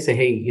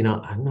 hey,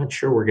 I'm not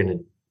sure we're going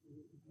to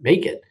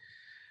make it,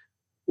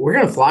 we're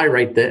going to fly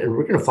right there.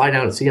 We're going to fly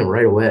down and see them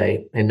right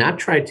away and not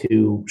try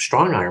to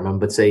strong arm them,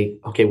 but say,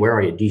 okay, where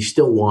are you? Do you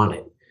still want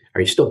it?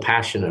 Are you still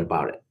passionate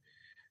about it?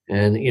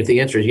 And if the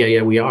answer is,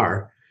 yeah, we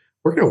are,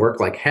 we're going to work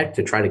like heck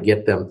to try to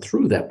get them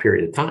through that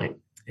period of time.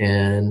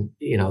 And,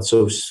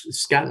 so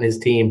Scott and his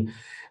team,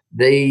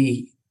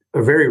 they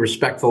are very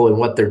respectful in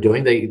what they're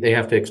doing. They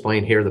have to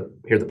explain here the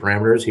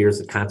parameters, here's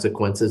the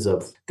consequences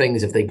of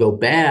things if they go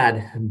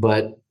bad.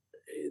 But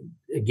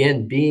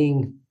again,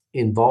 being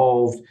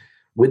involved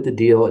with the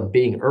deal and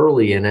being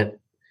early in it,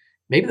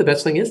 maybe the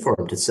best thing is for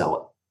them to sell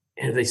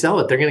it. And if they sell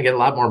it, they're going to get a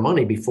lot more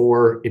money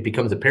before it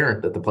becomes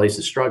apparent that the place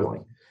is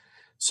struggling.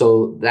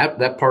 So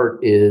that part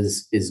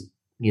is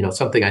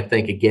something I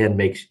think again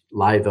makes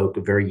Live Oak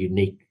a very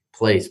unique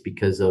place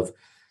because of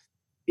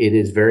it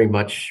is very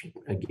much,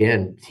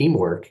 again,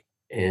 teamwork.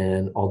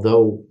 And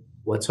although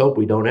let's hope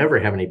we don't ever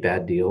have any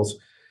bad deals,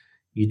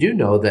 you do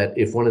know that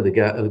if one of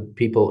the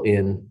people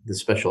in the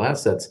special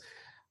assets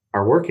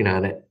are working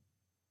on it,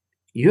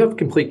 you have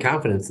complete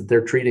confidence that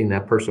they're treating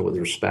that person with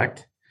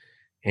respect,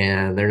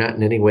 and they're not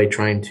in any way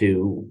trying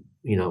to,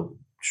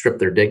 strip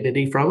their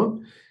dignity from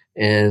them.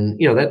 And,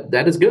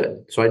 that is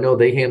good. So I know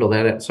they handle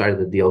that side of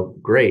the deal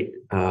great.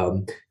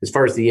 As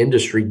far as the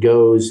industry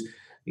goes,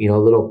 a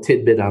little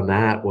tidbit on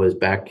that was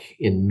back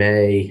in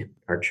May,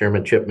 our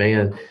chairman, Chip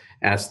Mann,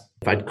 asked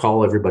if I'd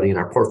call everybody in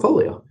our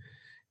portfolio.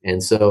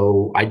 And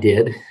so I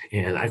did,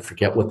 and I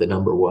forget what the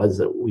number was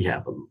that we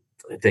have.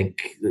 I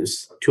think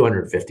there's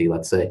 250,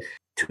 let's say.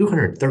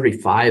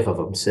 235 of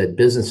them said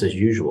business as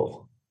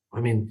usual.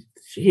 I mean,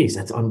 geez,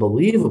 that's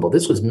unbelievable.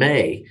 This was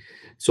May.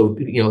 So,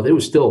 it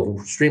was still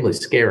extremely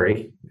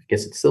scary. I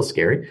guess it's still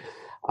scary.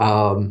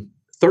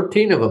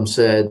 13 of them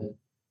said,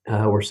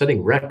 we're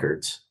setting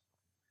records.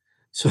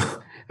 So,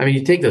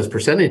 you take those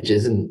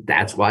percentages, and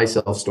that's why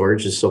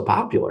self-storage is so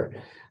popular.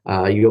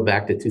 You go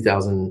back to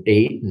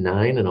 2008 and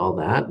 9 and all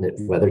that, and it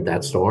weathered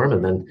that storm.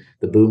 And then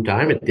the boom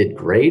time, it did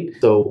great.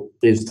 So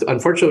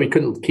unfortunately, we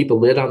couldn't keep a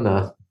lid on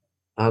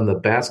the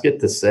basket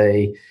to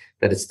say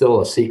that it's still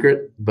a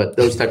secret. But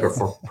those type of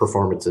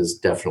performances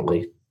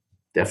definitely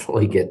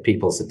get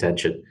people's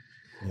attention.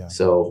 Yeah.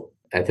 So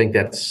I think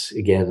that's,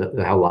 again,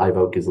 how Live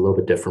Oak is a little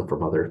bit different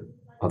from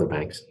other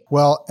banks.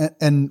 Well,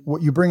 and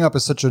what you bring up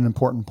is such an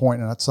important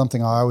point, and that's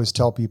something I always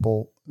tell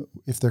people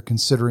if they're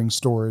considering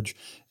storage,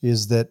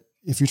 is that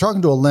if you're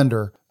talking to a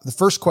lender, the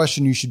first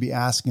question you should be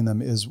asking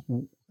them is,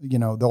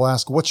 they'll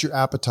ask, what's your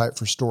appetite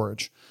for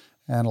storage?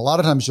 And a lot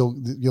of times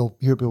you'll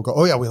hear people go,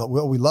 oh yeah, we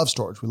love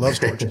storage. We love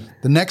storage.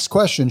 The next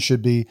question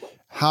should be,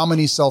 how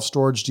many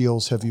self-storage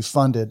deals have you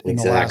funded in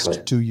the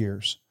last 2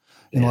 years,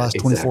 in the last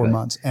 24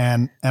 months?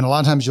 And a lot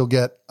of times you'll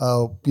get,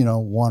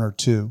 one or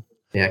two.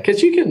 Yeah.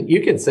 Cause you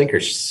can sink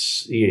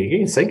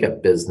a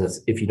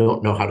business if you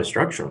don't know how to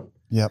structure them.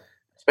 Yep.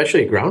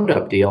 Especially a ground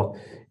up deal.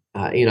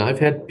 I've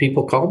had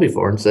people call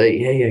before and say,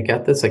 hey, I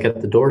got this. I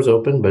got the doors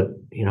open, but,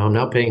 I'm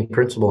now paying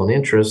principal and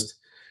interest,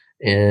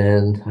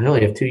 and I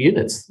only have 2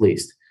 units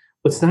leased.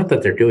 But it's not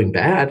that they're doing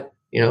bad.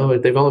 They've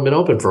only been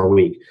open for a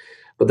week,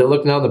 but they're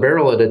looking down the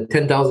barrel at a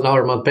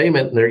 $10,000 a month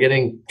payment, and they're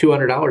getting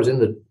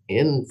 $200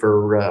 in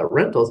for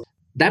rentals.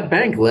 That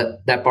bank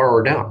let that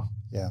borrower down.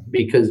 Yeah.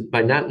 Because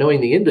by not knowing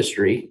the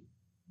industry,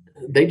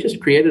 they just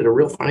created a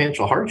real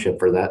financial hardship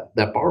for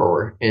that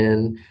borrower.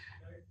 And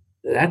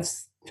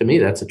to me,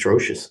 that's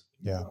atrocious.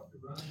 Yeah.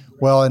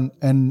 Well,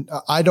 and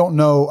I don't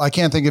know, I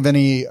can't think of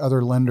any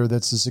other lender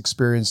that's as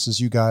experienced as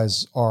you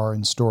guys are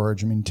in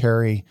storage.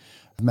 Terry,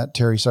 I've met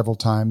Terry several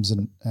times,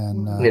 and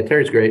yeah,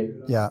 Terry's great.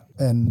 Yeah.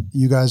 And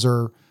you guys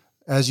are,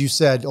 as you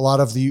said, a lot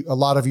of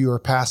you are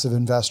passive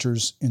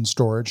investors in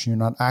storage. You're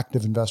not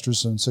active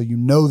investors. And so,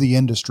 the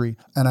industry.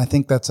 And I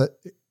think that's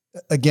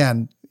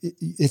again,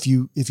 if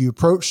you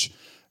approach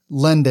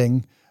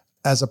lending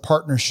as a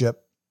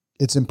partnership,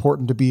 it's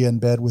important to be in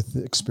bed with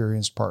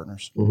experienced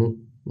partners.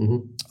 Mm-hmm.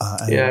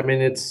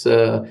 Mm-hmm. It's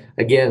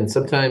again,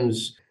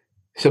 sometimes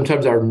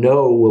our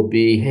no will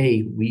be,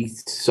 hey, we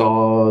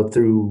saw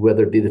through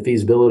whether it be the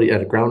feasibility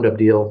at a ground up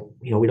deal,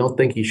 we don't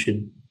think you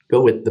should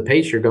go with the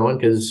pace you're going,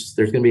 because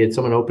there's going to be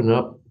someone opening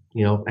up,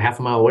 a half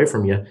a mile away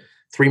from you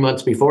 3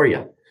 months before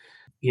you.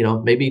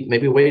 Maybe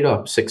wait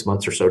up 6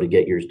 months or so to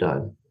get yours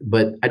done.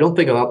 But I don't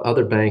think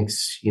other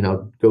banks,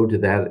 go to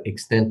that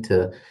extent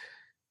to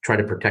try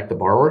to protect the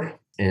borrower.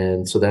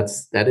 And so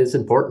that is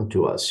important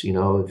to us.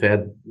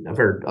 I've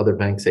heard other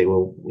banks say,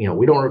 well,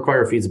 we don't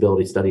require a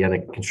feasibility study on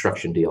a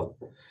construction deal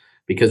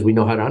because we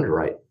know how to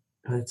underwrite.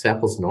 It's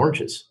apples and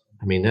oranges.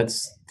 To me,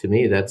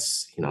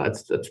 that's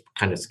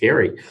kind of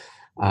scary.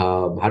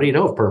 How do you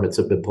know if permits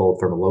have been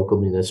pulled from a local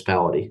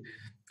municipality?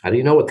 How do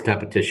you know what the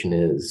competition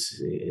is?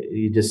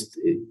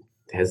 It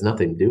has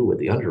nothing to do with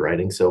the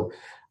underwriting. So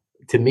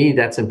to me,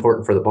 that's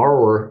important for the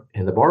borrower,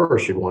 and the borrower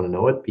should want to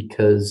know it,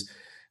 because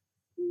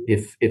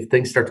if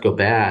things start to go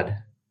bad,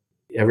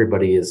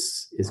 everybody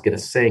is going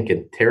to sink.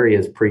 And Terry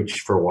has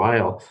preached for a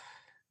while,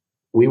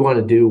 we want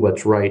to do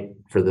what's right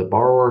for the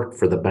borrower,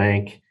 for the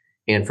bank,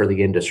 and for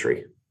the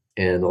industry.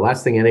 And the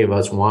last thing any of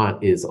us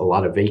want is a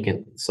lot of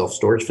vacant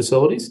self-storage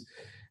facilities.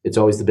 It's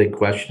always the big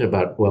question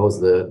about, well, is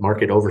the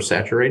market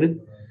oversaturated?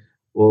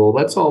 Well,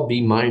 let's all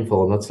be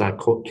mindful, and let's not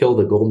kill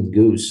the golden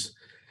goose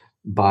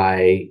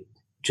by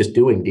just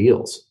doing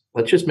deals.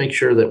 Let's just make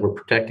sure that we're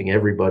protecting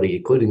everybody,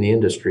 including the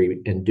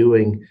industry, and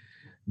doing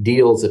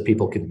deals that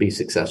people can be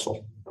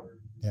successful.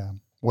 Yeah.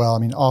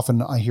 Well,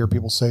 often I hear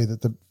people say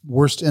that the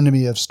worst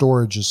enemy of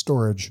storage is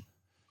storage.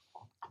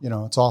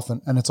 It's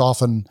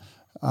often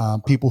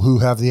people who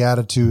have the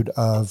attitude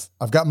of,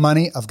 I've got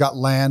money, I've got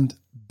land,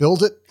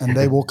 build it, and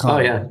they will come. Oh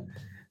yeah.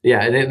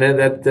 Yeah.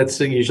 And that's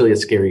usually a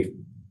scary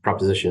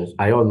proposition.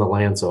 I own the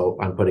land, so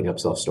I'm putting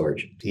up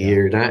self-storage. Yeah.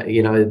 You're not,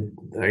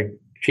 our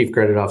Chief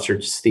Credit Officer,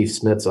 Steve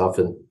Smits,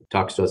 often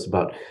talks to us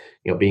about,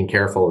 being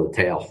careful of the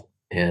tail,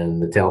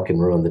 and the tail can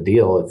ruin the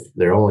deal. If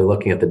they're only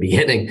looking at the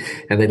beginning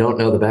and they don't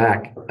know the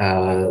back,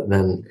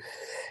 then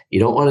you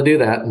don't want to do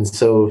that. And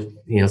so,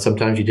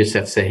 sometimes you just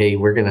have to say, hey,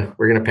 we're going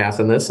to pass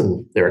on this.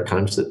 And there are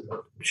times that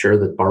I'm sure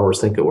that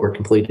borrowers think that we're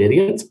complete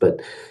idiots,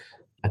 but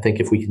I think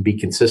if we can be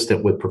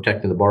consistent with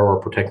protecting the borrower,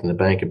 protecting the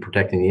bank, and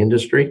protecting the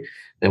industry,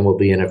 then we'll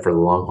be in it for the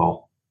long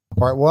haul.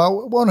 All right. Well,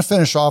 I want to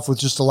finish off with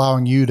just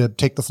allowing you to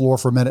take the floor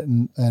for a minute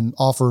and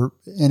offer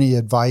any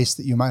advice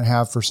that you might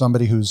have for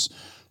somebody who's,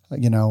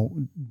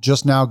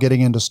 just now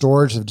getting into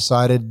storage. They've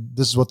decided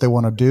this is what they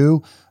want to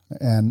do,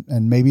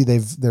 and maybe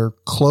they're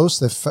close.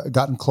 They've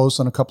gotten close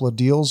on a couple of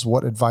deals.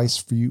 What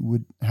advice you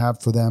would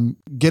have for them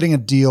getting a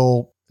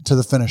deal to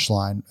the finish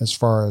line as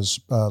far as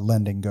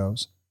lending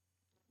goes?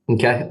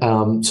 Okay.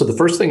 So the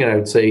first thing I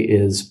would say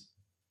is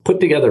put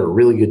together a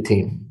really good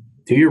team.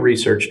 Do your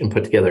research and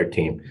put together a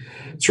team.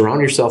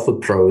 Surround yourself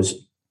with pros.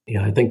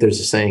 I think there's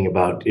a saying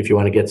about if you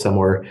want to get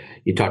somewhere,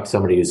 you talk to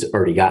somebody who's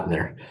already gotten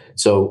there.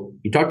 So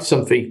you talk to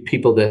some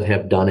people that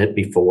have done it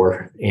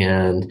before,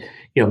 and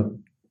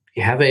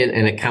have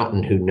an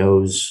accountant who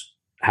knows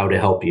how to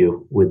help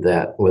you with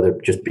that, whether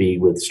it just be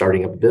with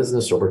starting up a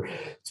business or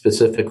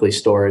specifically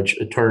storage,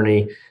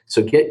 attorney.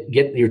 So get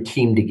your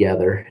team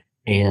together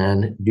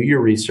and do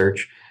your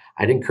research.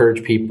 I'd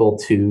encourage people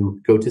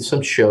to go to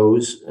some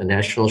shows. A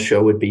national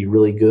show would be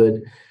really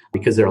good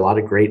because there are a lot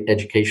of great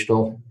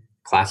educational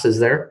classes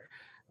there.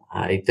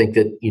 I think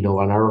that,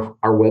 on our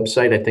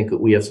website, I think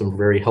that we have some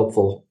very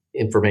helpful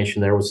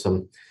information there with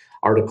some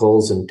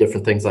articles and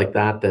different things like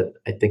that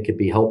I think could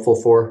be helpful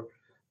for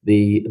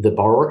the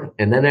borrower.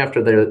 And then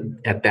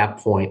at that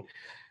point,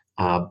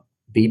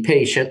 be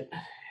patient.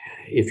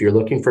 If you're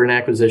looking for an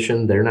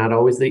acquisition, they're not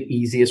always the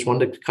easiest one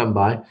to come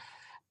by,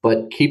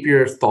 but keep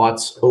your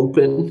thoughts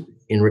open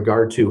in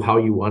regard to how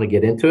you want to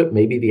get into it.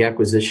 Maybe the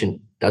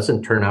acquisition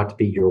doesn't turn out to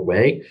be your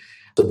way.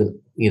 So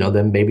then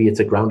maybe it's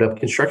a ground up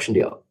construction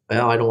deal.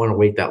 Well, I don't want to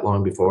wait that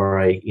long before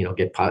I,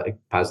 get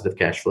positive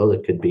cash flow.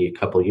 That could be a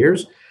couple of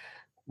years.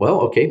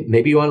 Well, okay,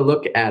 maybe you want to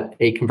look at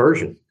a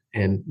conversion,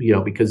 and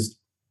because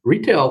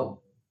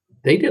retail,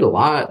 they spent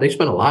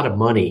a lot of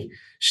money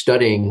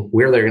studying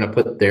where they're going to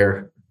put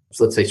their,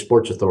 let's say,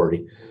 Sports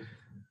Authority.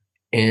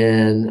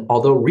 And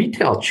although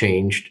retail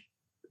changed,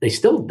 the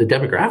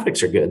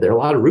demographics are good. There are a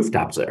lot of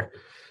rooftops there.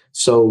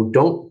 So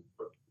don't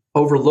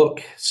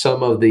overlook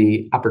some of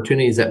the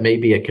opportunities that may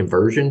be a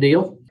conversion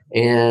deal.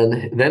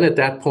 And then at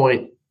that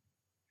point,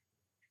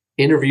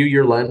 interview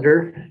your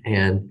lender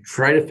and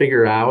try to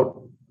figure out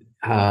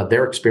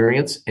their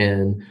experience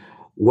and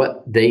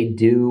what they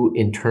do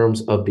in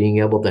terms of being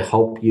able to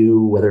help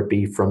you, whether it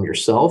be from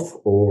yourself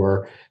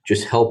or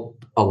just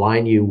help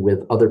align you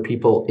with other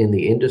people in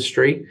the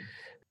industry.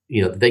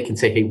 They can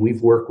say, hey,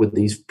 we've worked with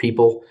these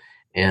people,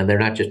 and they're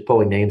not just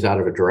pulling names out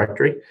of a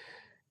directory.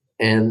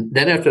 And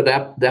then after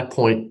that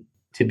point,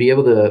 to be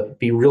able to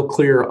be real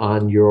clear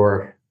on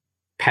your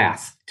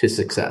path to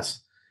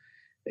success.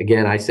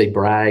 Again, I say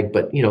brag,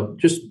 but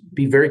just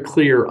be very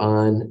clear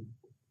on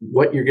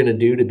what you're going to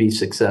do to be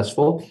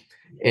successful.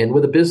 And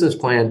with a business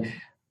plan,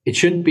 it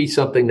shouldn't be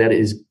something that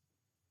is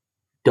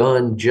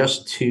done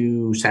just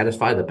to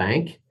satisfy the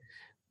bank,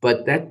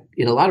 but that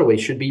in a lot of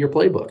ways should be your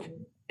playbook.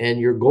 And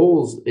your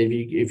goals,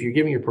 if you're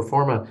giving your pro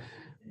forma,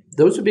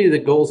 those would be the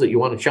goals that you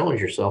want to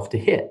challenge yourself to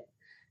hit.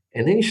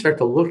 And then you start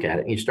to look at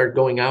it and you start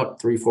going out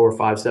 3, 4,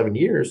 5, 7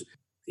 years.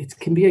 It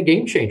can be a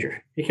game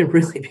changer. It can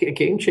really be a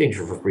game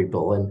changer for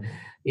people. And,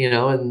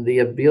 and the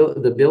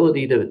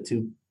ability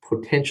to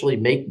potentially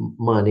make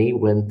money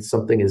when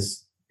something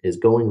is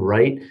going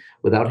right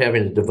without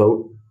having to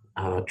devote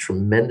a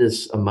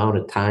tremendous amount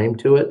of time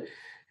to it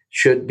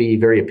should be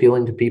very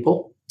appealing to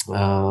people.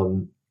 I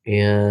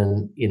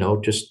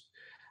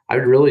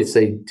would really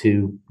say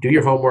to do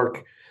your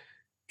homework,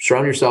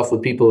 surround yourself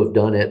with people who have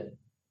done it,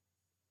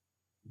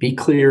 be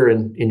clear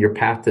in your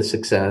path to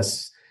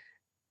success.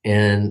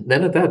 And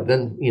then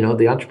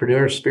the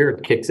entrepreneur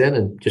spirit kicks in,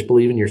 and just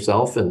believe in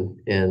yourself and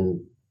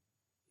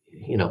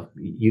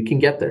you can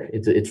get there.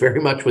 It's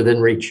very much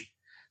within reach.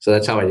 So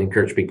that's how I'd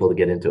encourage people to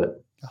get into it.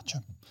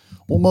 Gotcha.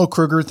 Well, Mo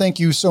Kruger, thank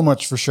you so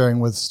much for sharing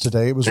with us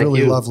today. It was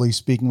really lovely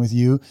speaking with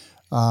you.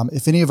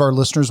 If any of our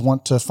listeners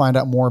want to find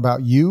out more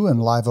about you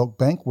and Live Oak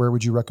Bank, where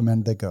would you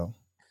recommend they go?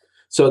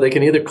 So they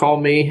can either call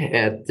me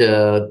at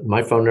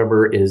my phone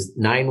number is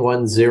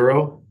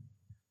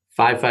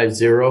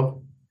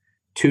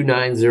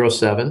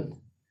 910-550-2907.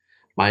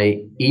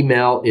 My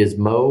email is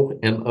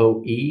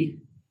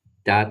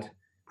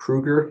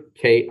moe.kruger,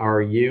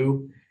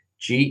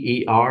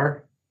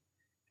 KRUGER,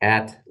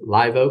 at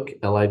liveoak,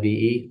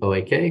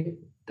 LIVEOAK,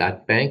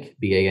 .bank,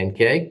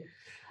 BANK.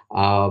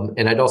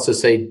 And I'd also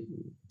say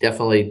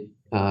definitely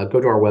go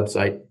to our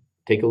website,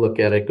 take a look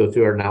at it, go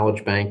through our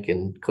knowledge bank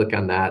and click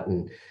on that,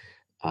 and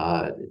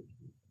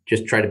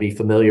just try to be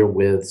familiar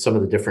with some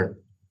of the different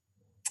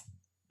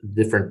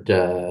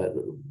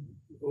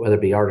whether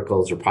it be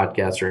articles or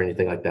podcasts or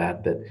anything like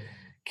that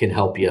can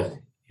help you,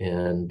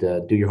 and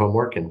do your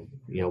homework. And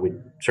we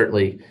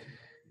certainly,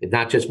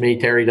 not just me,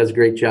 Terry does a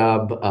great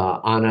job,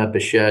 Anna,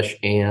 Bishesh,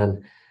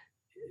 and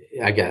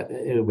I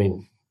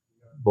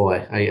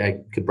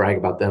could brag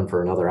about them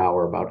for another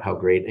hour about how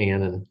great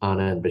Anna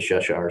and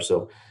Bishesh are.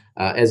 So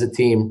as a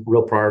team,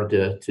 real proud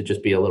to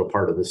just be a little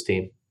part of this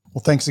team.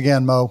 Well, thanks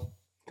again, Mo.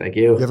 Thank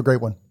you. You have a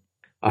great one.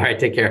 All right.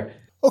 Take care.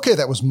 Okay,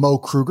 that was Mo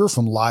Kruger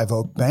from Live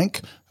Oak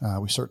Bank.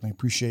 We certainly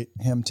appreciate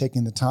him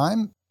taking the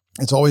time.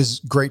 It's always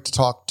great to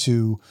talk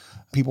to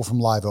people from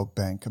Live Oak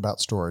Bank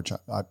about storage.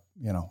 I'm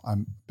a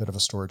bit of a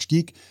storage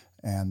geek,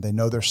 and they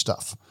know their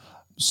stuff.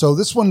 So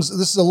this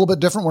is a little bit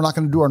different. We're not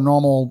going to do our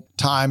normal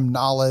time,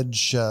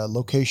 knowledge,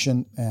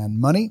 location, and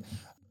money.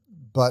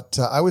 But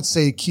I would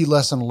say key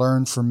lesson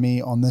learned for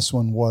me on this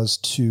one was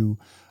to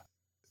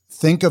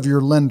think of your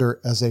lender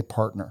as a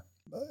partner.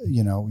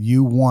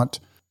 You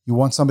want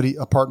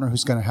a partner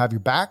who's going to have your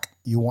back.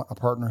 You want a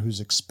partner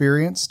who's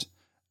experienced.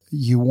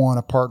 You want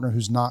a partner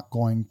who's not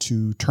going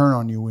to turn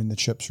on you when the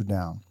chips are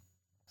down.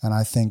 And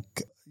I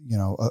think,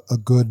 a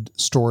good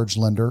storage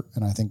lender,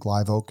 and I think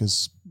Live Oak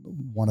is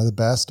one of the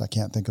best. I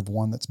can't think of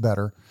one that's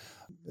better,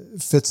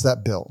 fits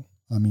that bill.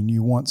 I mean,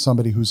 you want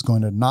somebody who's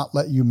going to not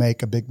let you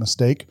make a big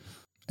mistake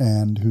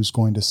and who's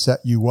going to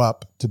set you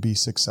up to be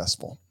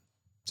successful.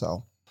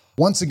 So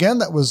once again,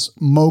 that was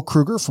Mo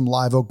Kruger from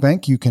Live Oak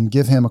Bank. You can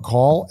give him a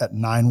call at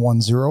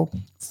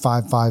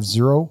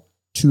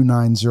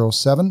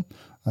 910-550-2907.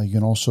 You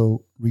can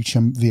also reach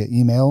him via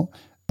email,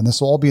 and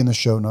this will all be in the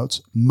show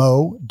notes,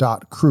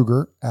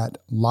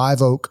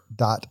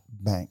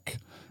 mo.kruger@liveoak.bank.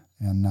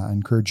 And I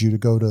encourage you to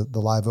go to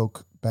the Live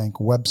Oak Bank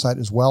website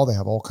as well. They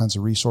have all kinds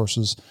of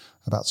resources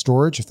about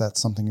storage if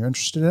that's something you're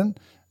interested in.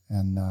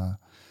 And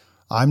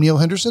I'm Neil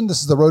Henderson.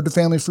 This is The Road to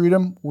Family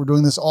Freedom. We're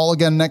doing this all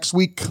again next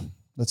week.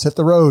 Let's hit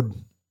the road.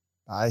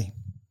 Bye.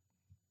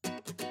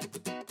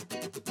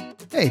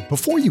 Hey,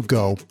 before you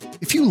go,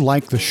 if you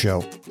like the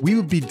show, we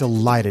would be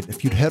delighted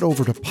if you'd head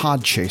over to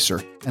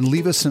Podchaser and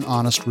leave us an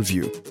honest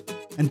review.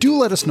 And do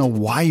let us know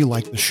why you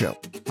like the show,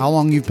 how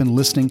long you've been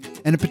listening,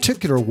 and in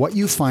particular, what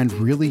you find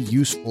really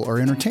useful or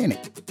entertaining.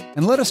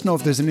 And let us know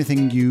if there's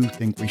anything you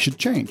think we should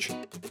change.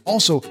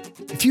 Also,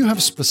 if you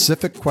have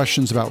specific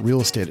questions about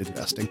real estate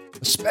investing,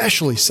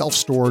 especially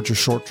self-storage or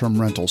short-term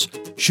rentals,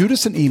 shoot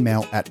us an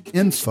email at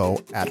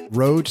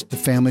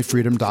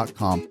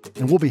info@roadtofamilyfreedom.com,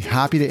 and we'll be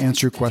happy to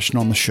answer your question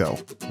on the show.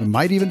 We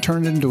might even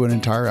turn it into an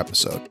entire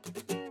episode.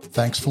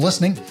 Thanks for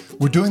listening.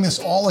 We're doing this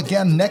all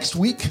again next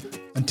week.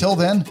 Until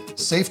then,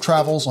 safe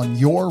travels on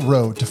your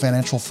road to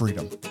financial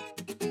freedom.